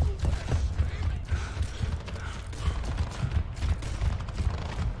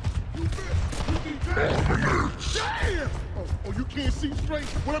 Damn! Oh, you can't see straight?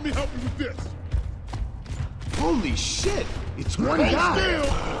 Well, let me help you with this. Holy shit! It's one Hold guy. still!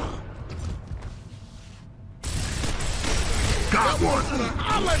 Got one.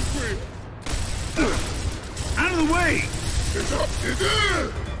 I like grill. Out of the way! It's up! It's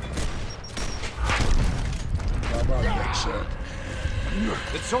in! How about that shot?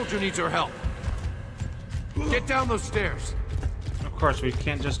 That soldier needs our help. Get down those stairs. Of course, we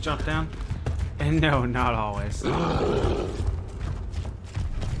can't just jump down. And no, not always.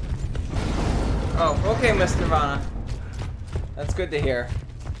 Oh, okay, Miss Nirvana. That's good to hear.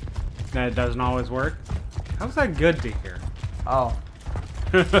 That it doesn't always work. How's that good to hear? Oh.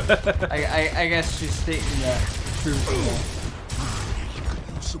 I guess she's stating the truth.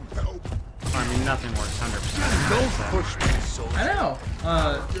 Some help. I mean, nothing works 100%. Don't push me, soldier. I know.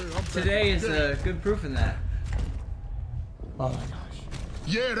 Today is good proof in that. Oh my gosh.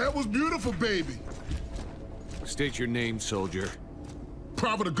 Yeah, that was beautiful, baby. State your name, soldier.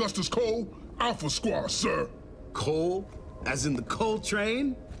 Private Augustus Cole, Alpha Squad, sir. Coal? As in the coal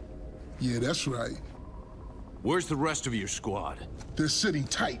train? Yeah, that's right. Where's the rest of your squad? They're sitting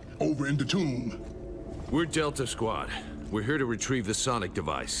tight over in the tomb. We're Delta Squad. We're here to retrieve the sonic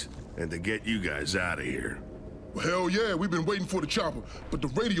device. And to get you guys out of here. Well, hell yeah, we've been waiting for the chopper, but the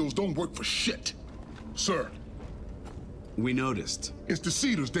radios don't work for shit. Sir, We noticed. it's the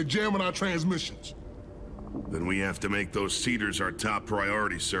Cedars. They're jamming our transmissions. Then we have to make those cedars our top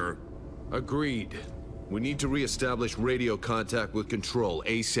priority, sir. Agreed. We need to re-establish radio contact with Control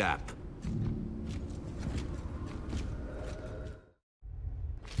ASAP.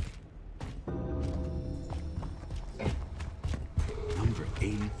 Number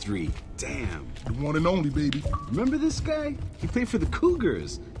 83. Damn. The one and only, baby. Remember this guy? He played for the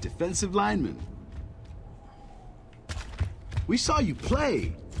Cougars. Defensive lineman. We saw you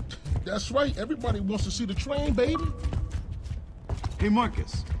play. That's right. Everybody wants to see the train, baby. Hey,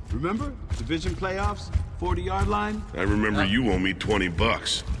 Marcus. Remember? Division playoffs? 40-yard line? I remember you owe me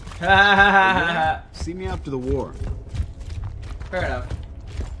 $20. See me after the war. Fair enough.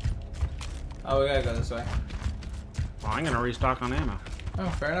 Oh, we gotta go this way. Well, I'm gonna restock on ammo. Oh,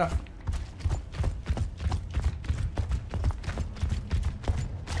 fair enough.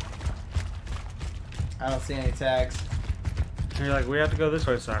 I don't see any tags. And you're like, we have to go this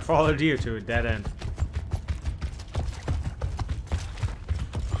way, so I followed you to a dead end.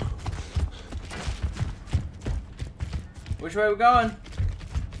 Which way are we going?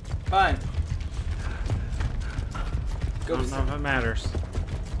 Fine. I don't know if it matters.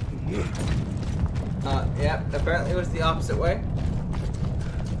 Yep, apparently it was the opposite way.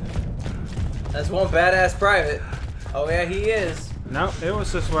 That's one badass private. Oh yeah, he is. No, it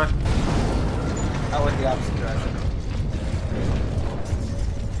was this way. I went the opposite direction.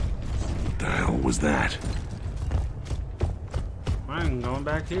 What the hell was that? I'm going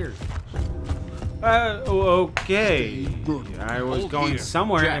back here. Okay. I was Hold going here.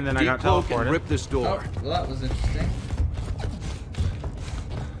 somewhere Jack, and then I got decloak and teleported. rip this door. Oh, well that was interesting.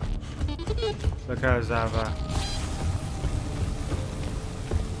 Because of,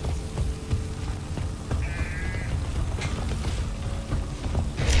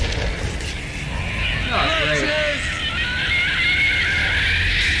 Oh, great.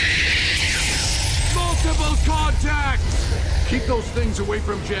 Multiple contacts! Keep those things away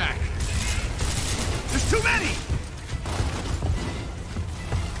from Jack. There's too many!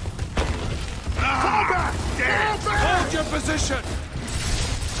 Fall back! Fall back! Hold your position!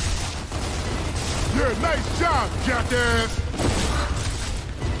 Yeah, nice job, jackass!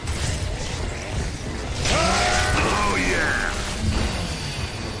 Oh, yeah!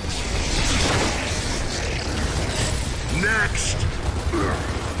 Next!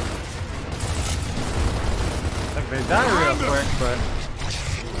 like they die real quick, but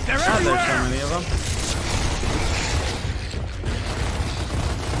They're God, everywhere! there's so many of them.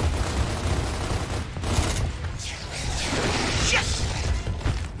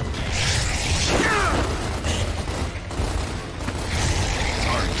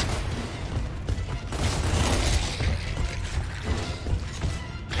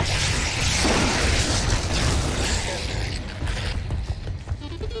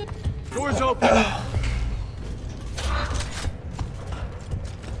 Doors open!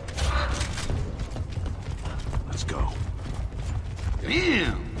 Let's go.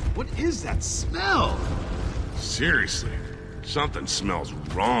 Damn! What is that smell? Seriously, something smells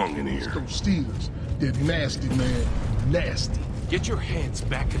wrong in here. Those Steelers, they're nasty, man. Nasty. Get your hands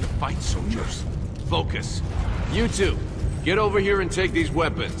back in the fight, soldiers. Focus. You two, get over here and take these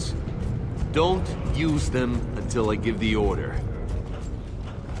weapons. Don't use them until I give the order.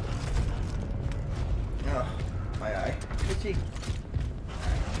 Oh, my eye. Itchy.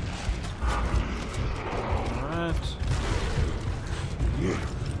 Alright.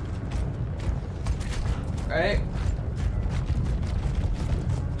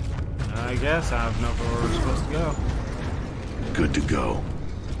 Right? I guess I have no clue where we're supposed to go. Good to go.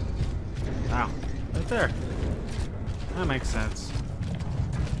 Wow. Right there. That makes sense.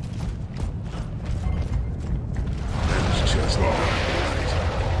 That's just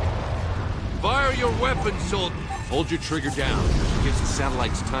Fire your weapon, Sultan. Hold your trigger down. Gives the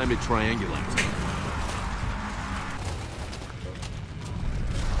satellites time to triangulate.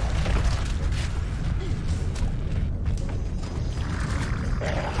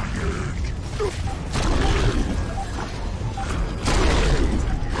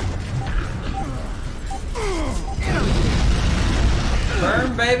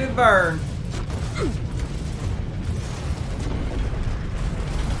 Burn, baby, burn.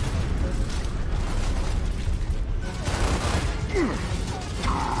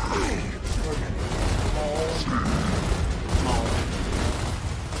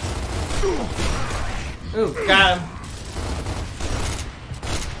 Ooh, got him.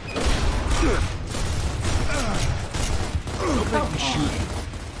 Don't make me shoot you.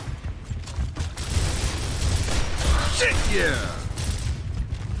 Shit, yeah!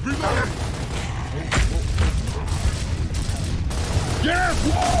 Yeah,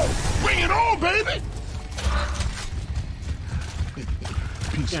 whoa! Bring it on, baby!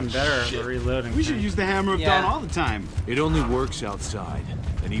 Getting better at reloading. We should use the hammer of dawn all the time. It only works outside,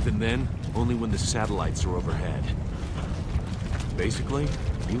 and even then, only when the satellites are overhead. Basically,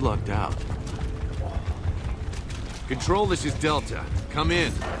 you lucked out. Control, this is Delta. Come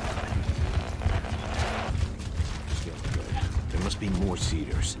in. Good. There must be more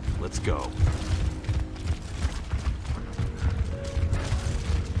Cedars. Let's go.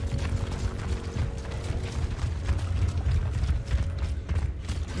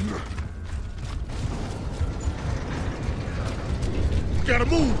 Gotta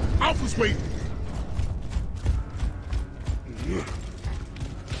move! Alpha's waiting!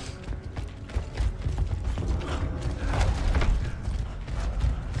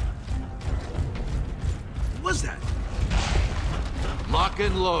 What's that? Lock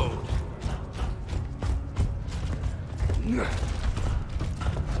and load.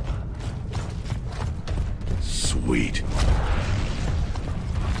 Sweet.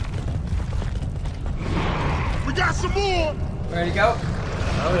 We got some more! Ready to go?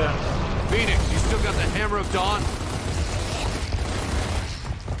 Oh yeah. Phoenix, you still got the Hammer of Dawn?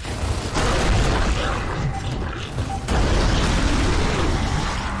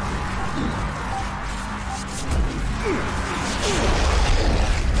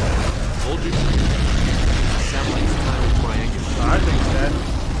 Hold your satellite's kind of triangular. I think it's dead.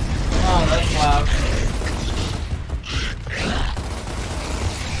 Oh, that's loud.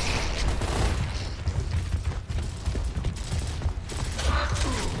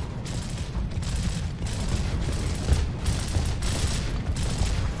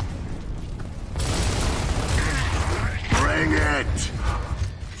 Bring it!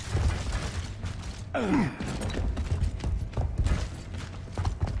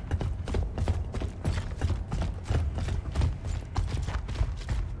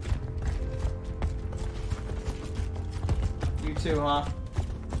 You too, huh?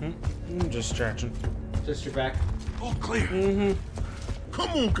 I'm just stretching. Just your back. All clear. Come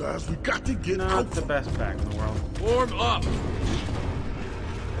on, guys, we got to get Not out. the best back in the world. Warm up!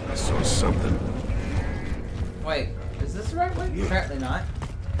 I saw something. Wait, is this the right way? Apparently not.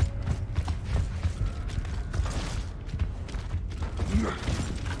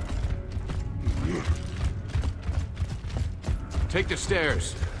 Take the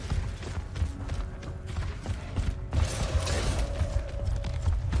stairs.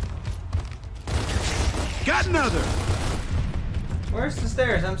 Got another! Where's the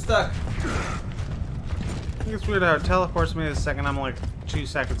stairs? I'm stuck. I think it's weird how it teleports me the second I'm like 2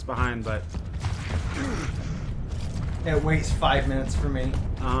 seconds behind, but It waits 5 minutes for me.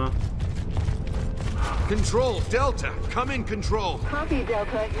 Control, Delta, come in control. Copy,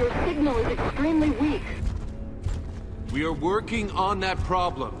 Delta. Your signal is extremely weak. We are working on that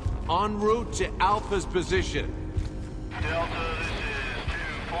problem. En route to Alpha's position. Delta, this is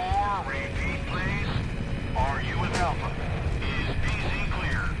 2-4. Repeat, please. Are you with Alpha? Is BZ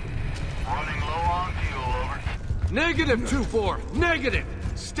clear? Running low on fuel, over. Negative 2-4. Negative.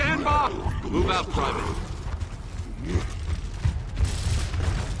 Stand by. Move out, Private.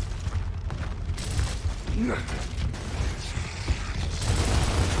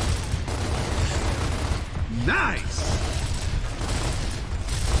 Nice!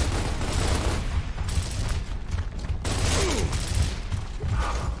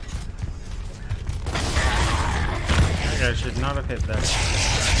 that guy should not have hit that.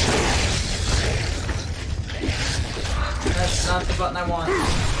 That's not the button I want.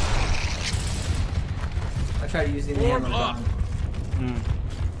 I tried using the Warm hammer up. gun.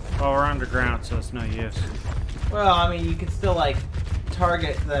 Well, we're underground, so it's no use. Well, I mean, you can still like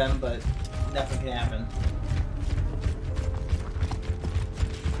target them, but nothing can happen.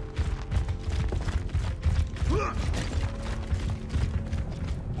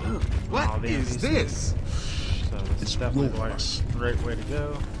 What is this? So this is definitely the right way to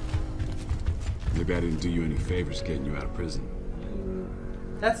go. Maybe I didn't do you any favors getting you out of prison.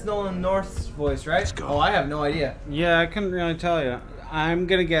 That's Nolan North's voice, right? Let's go. Oh, I have no idea. Yeah, I couldn't really tell you. I'm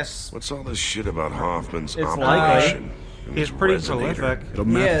gonna guess What's all this shit about Hoffman's it's operation? likely. and He's his pretty resonator? prolific. It'll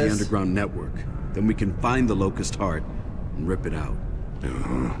map the Yes. underground network. Then we can find the Locust Heart and rip it out.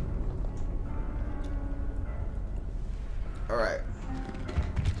 Uh-huh. Alright.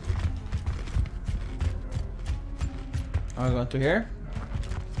 Are we going through here?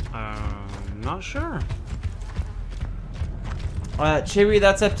 Not sure. Chibi,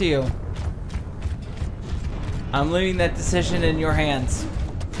 that's up to you. I'm leaving that decision in your hands.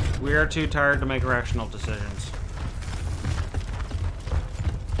 We are too tired to make rational decisions.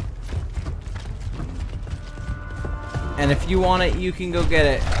 And if you want it, you can go get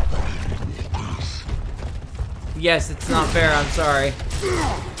it. Yes, it's not fair, I'm sorry.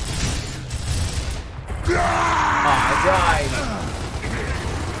 Oh, I died.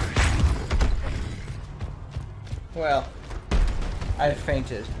 Well, I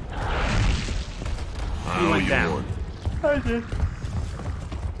fainted. He went down. I did.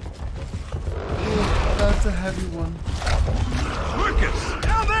 That's a heavy one. Lucas!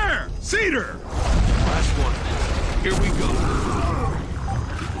 Down there! Cedar! Last one. Here we go.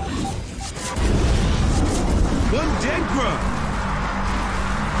 One dead grub!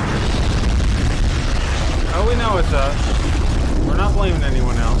 Oh, we know it's us. We're not blaming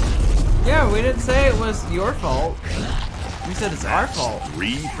anyone else. Yeah, we didn't say it was your fault. We said it's our fault.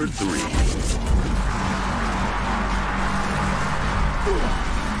 3 for 3.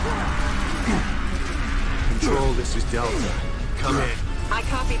 Control, this is Delta. Come in. I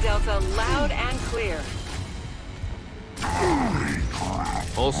copy Delta loud and clear.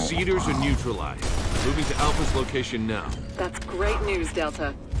 All Cedars are neutralized. Moving to Alpha's location now. That's great news,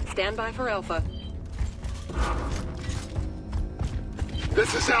 Delta. Stand by for Alpha.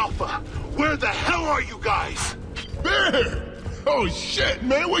 This is Alpha. Where the hell are you guys? Bear! Oh shit,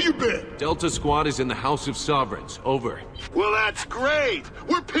 man, where you been? Delta Squad is in the House of Sovereigns. Over. Well, that's great.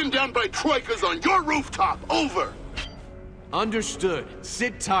 We're pinned down by troikas on your rooftop. Over. Understood.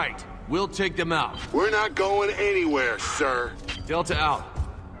 Sit tight. We'll take them out. We're not going anywhere, sir. Delta out.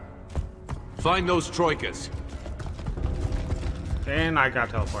 Find those troikas. And I got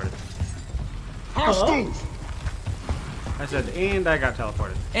teleported. Hostiles! I said, and I got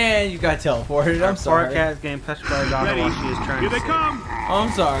teleported. And you got teleported, I'm Poor sorry. cat is getting touched by a dog while she is trying Here to they sleep. come! Oh,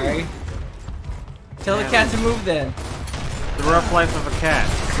 I'm sorry. Tell the cat to move then. The rough life of a cat.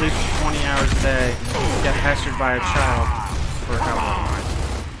 Sleep 20 hours a day. Get pestered by a child for a couple of months.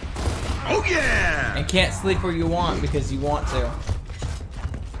 Oh yeah! And can't sleep where you want because you want to.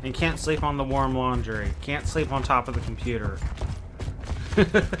 And can't sleep on the warm laundry. Can't sleep on top of the computer.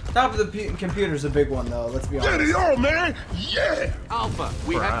 Top of the computer's a big one though, let's be honest. Get it on, man! Yeah! Alpha,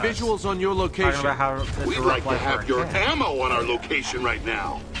 we For have us. visuals on your Talking location. about how it's We'd a like rough to life have for your a cat. ammo on our location right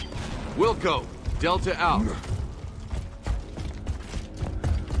now. Wilco, Delta out.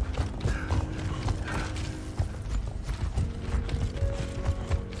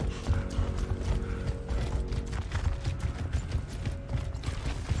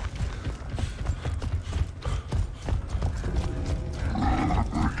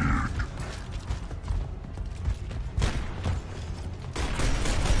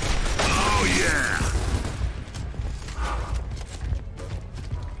 Oh, yeah!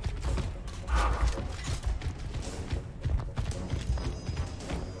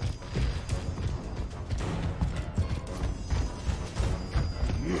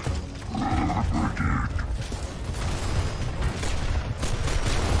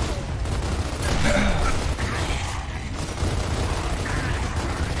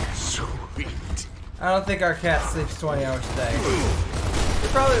 Sweet. I don't think our cat sleeps 20 hours a day.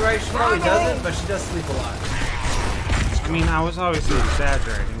 You're probably right, she probably doesn't, but she does sleep a lot. I mean, I was obviously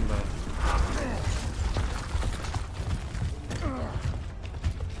exaggerating, but...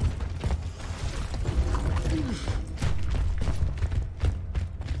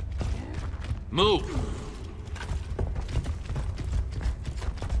 Move.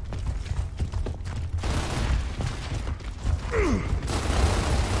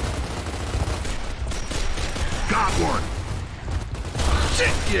 Got one!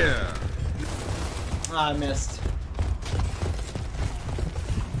 Shit, yeah! Ah, I missed.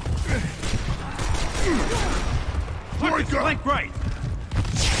 Marcus, flank right!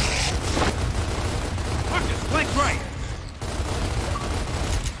 Marcus, flank right!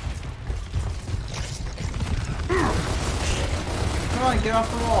 Come on, get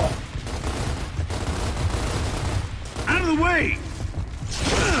off the wall. Out of the way!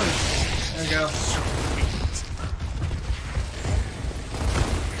 There we go.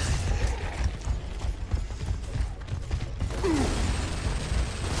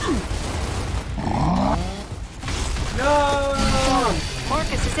 No!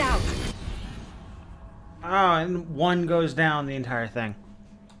 Marcus is out. Oh, and one goes down the entire thing.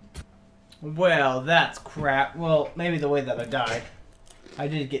 Well, that's crap. Well, maybe the way that I died. I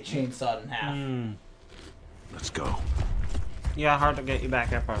did get chainsawed in half. Let's go. Yeah, hard to get you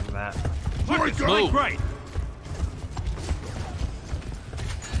back up over that. Marcus, flank right!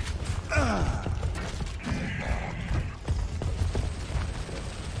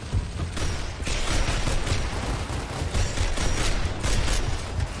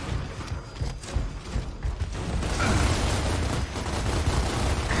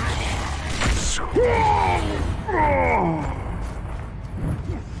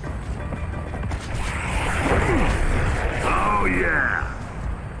 Oh, yeah.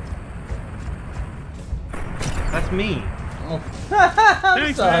 That's me. Oh. I'm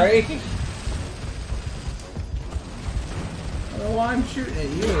Thanks, sorry. I don't know why I'm shooting at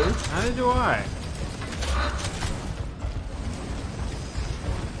you. How do I?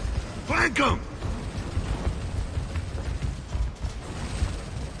 Flank him!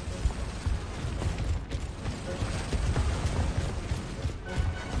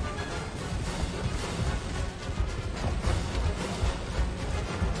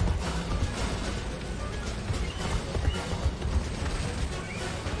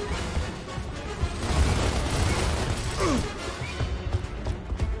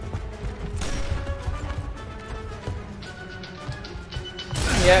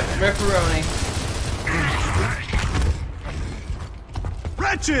 Yep, ripperoni.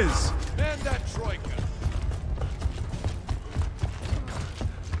 Wretches! Man that troika!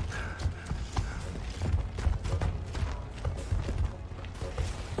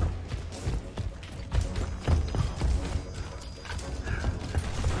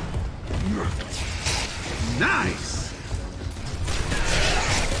 Nice!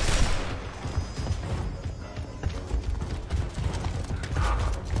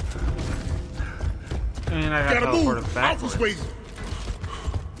 And I got Gotta teleported move! backwards. Alpha's waiting!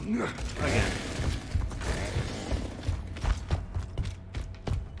 Again.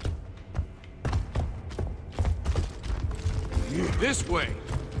 This way!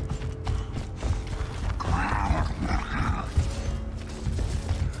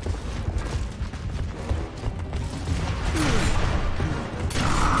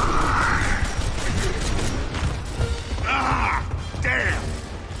 Ah! Damn!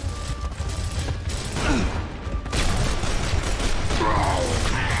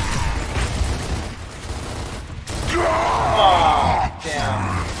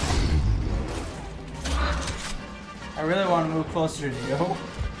 Damn. I really want to move closer to you.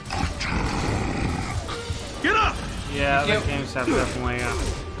 Get up! Yeah, the Yep. games have definitely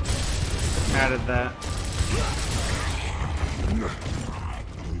added that.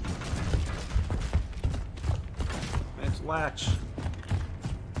 It's latch.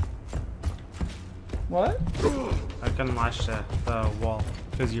 What? I couldn't latch to the wall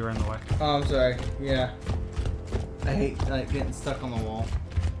because you were in the way. Oh, I'm sorry. Yeah. I hate like getting stuck on the wall.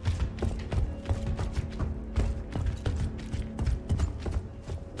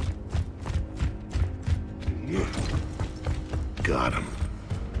 Got him.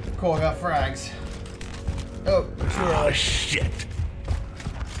 Cool, I got frags. Oh, Oh, shit.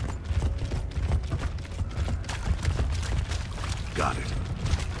 Got it.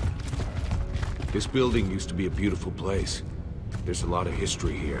 This building used to be a beautiful place. There's a lot of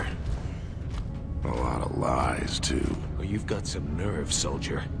history here. A lot of lies, too. Oh, you've got some nerve,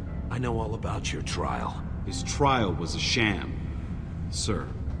 soldier. I know all about your trial. His trial was a sham, sir.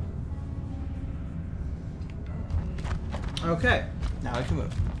 okay. Now I can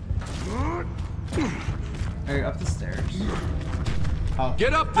move. Alright, up the stairs. Oh.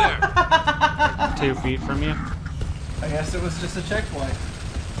 Get up there! 2 feet from you. I guess it was just a checkpoint.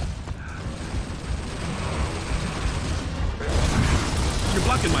 You're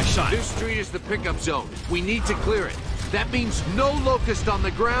blocking my shot. This street is the pickup zone. We need to clear it. That means no locust on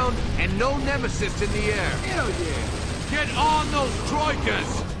the ground and no nemesis in the air. Hell yeah! Get on those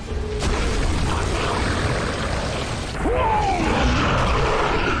troikas!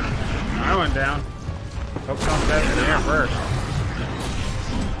 I went down. Hope someone's dead in the air first.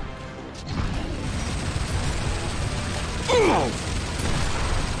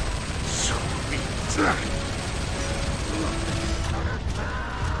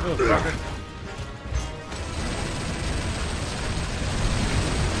 Rocket.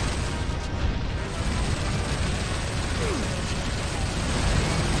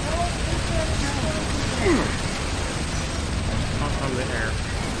 On the air.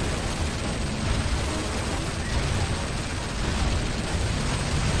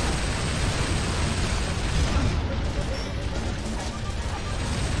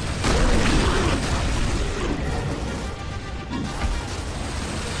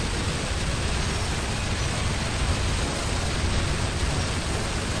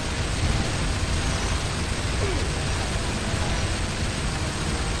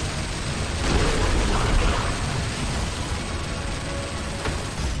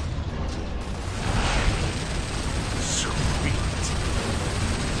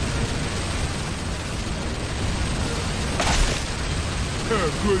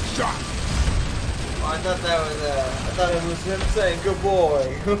 Good shot. Oh, I thought it was him saying good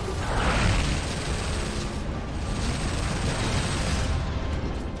boy.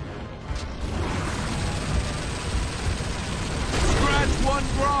 Scratch one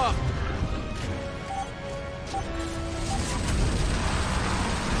drop.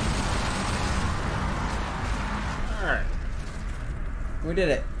 Alright. We did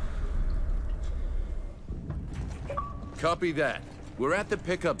it. Copy that. We're at the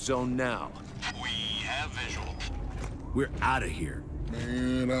pickup zone now. We have visual. We're out of here.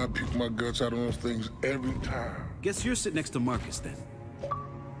 Man, I puke my guts out on those things every time. Guess you're sitting next to Marcus then.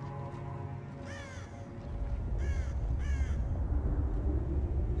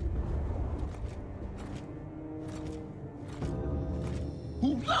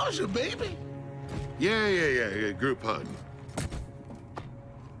 Who loves you, baby? Yeah. Group hug.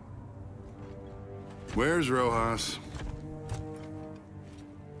 Where's Rojas?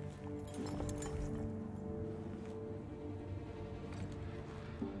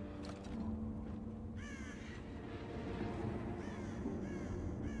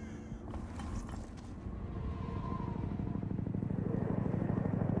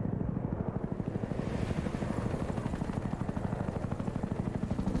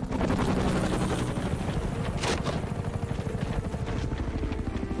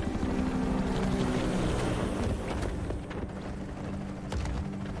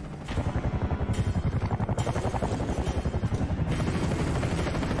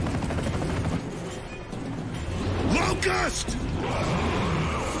 Locust!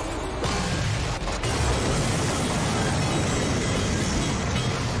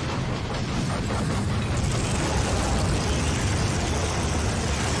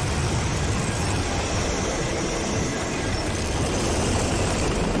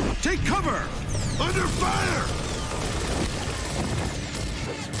 Take cover! Under fire!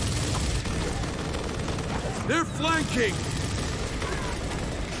 They're flanking.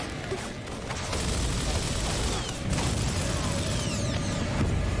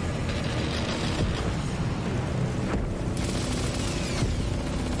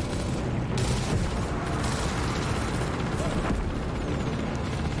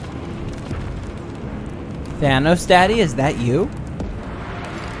 Thanos, Daddy, is that you?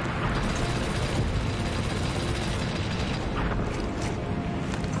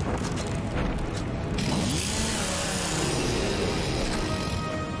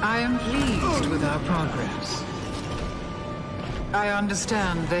 I am pleased with our progress. I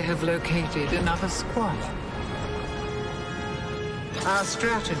understand they have located another squad. Our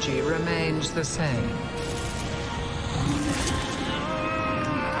strategy remains the same.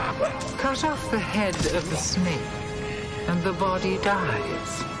 Cut off the head of the snake, and the body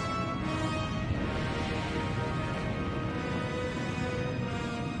dies.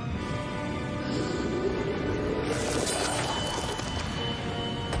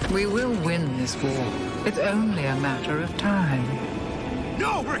 We will win this war. It's only a matter of time.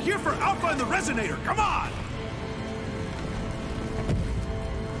 No, we're here for Alpha and the Resonator. Come on!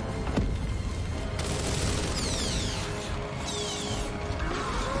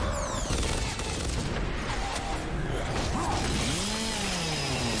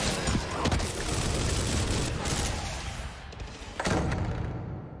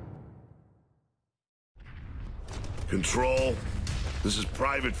 Control, this is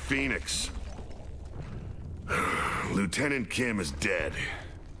Private Phoenix. Lieutenant Kim is dead.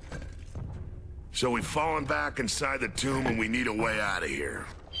 So we've fallen back inside the tomb and we need a way out of here.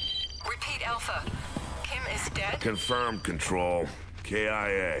 Repeat, Alpha. Kim is dead? Confirmed, Control.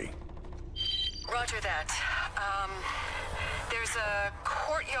 KIA. Roger that. There's a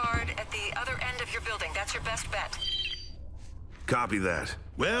courtyard at the other end of your building. That's your best bet. Copy that.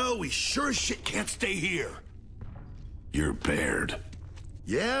 Well, we sure as shit can't stay here. You're Baird.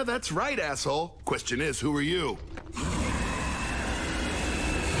 Yeah, that's right, asshole. Question is, who are you?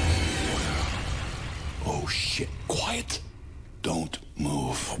 Oh, shit. Quiet. Don't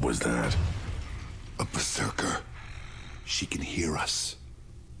move. What was that? A berserker. She can hear us.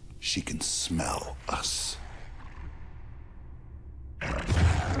 She can smell us.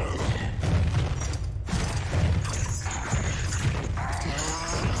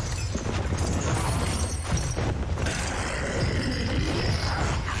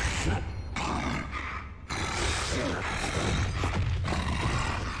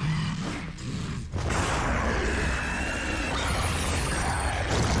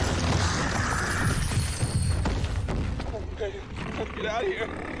 Get out of here.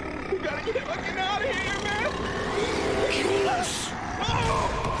 We gotta get fucking out of here, man. Kill us.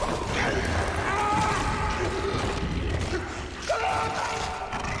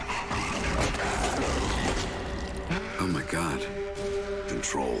 Oh my god.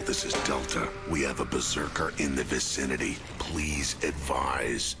 Control, this is Delta. We have a berserker in the vicinity. Please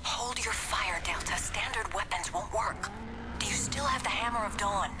advise. Hold your fire, Delta. Standard weapons won't work. Do you still have the Hammer of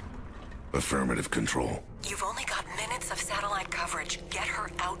Dawn? Affirmative, Control. You've only got minutes of satellite coverage. Get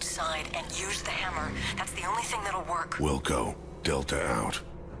her outside and use the hammer. That's the only thing that'll work. Wilco, Delta out.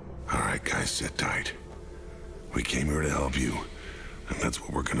 Alright, guys, sit tight. We came here to help you, and that's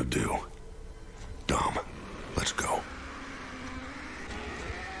what we're gonna do. Dom, let's go.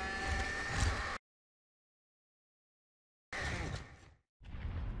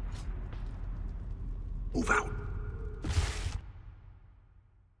 Move out.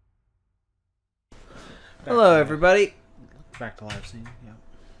 Hello, everybody. Back to live scene. Yeah.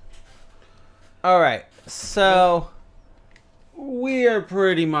 All right, so We are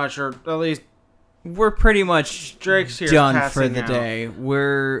pretty much, or at least we're pretty much Drake's here done for passing the out. day.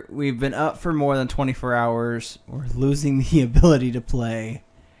 We've been up for more than 24 hours. We're losing the ability to play.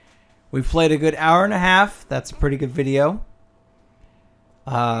 We've played a good hour and a half. That's a pretty good video.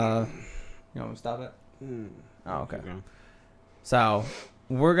 You want to stop it? Oh, okay. So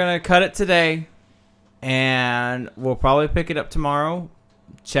we're gonna cut it today, and we'll probably pick it up tomorrow.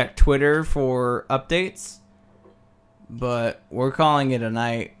 Check Twitter for updates. But we're calling it a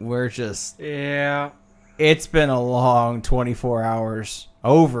night. We're just... Yeah. It's been a long 24 hours.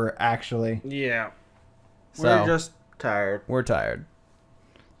 Over, actually. Yeah. So, We're just tired. We're tired.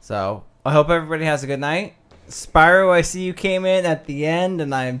 So, I hope everybody has a good night. Spyro, I see you came in at the end,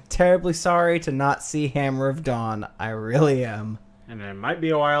 and I'm terribly sorry to not see Hammer of Dawn. I really am. And it might be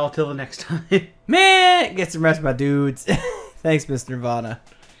a while till the next time. Man! Get some rest, my dudes. Thanks, Mr. Nirvana.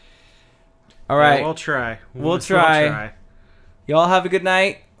 All right. Yeah, we'll try. We'll try. Y'all have a good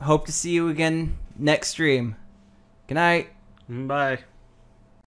night. Hope to see you again next stream. Good night. Bye.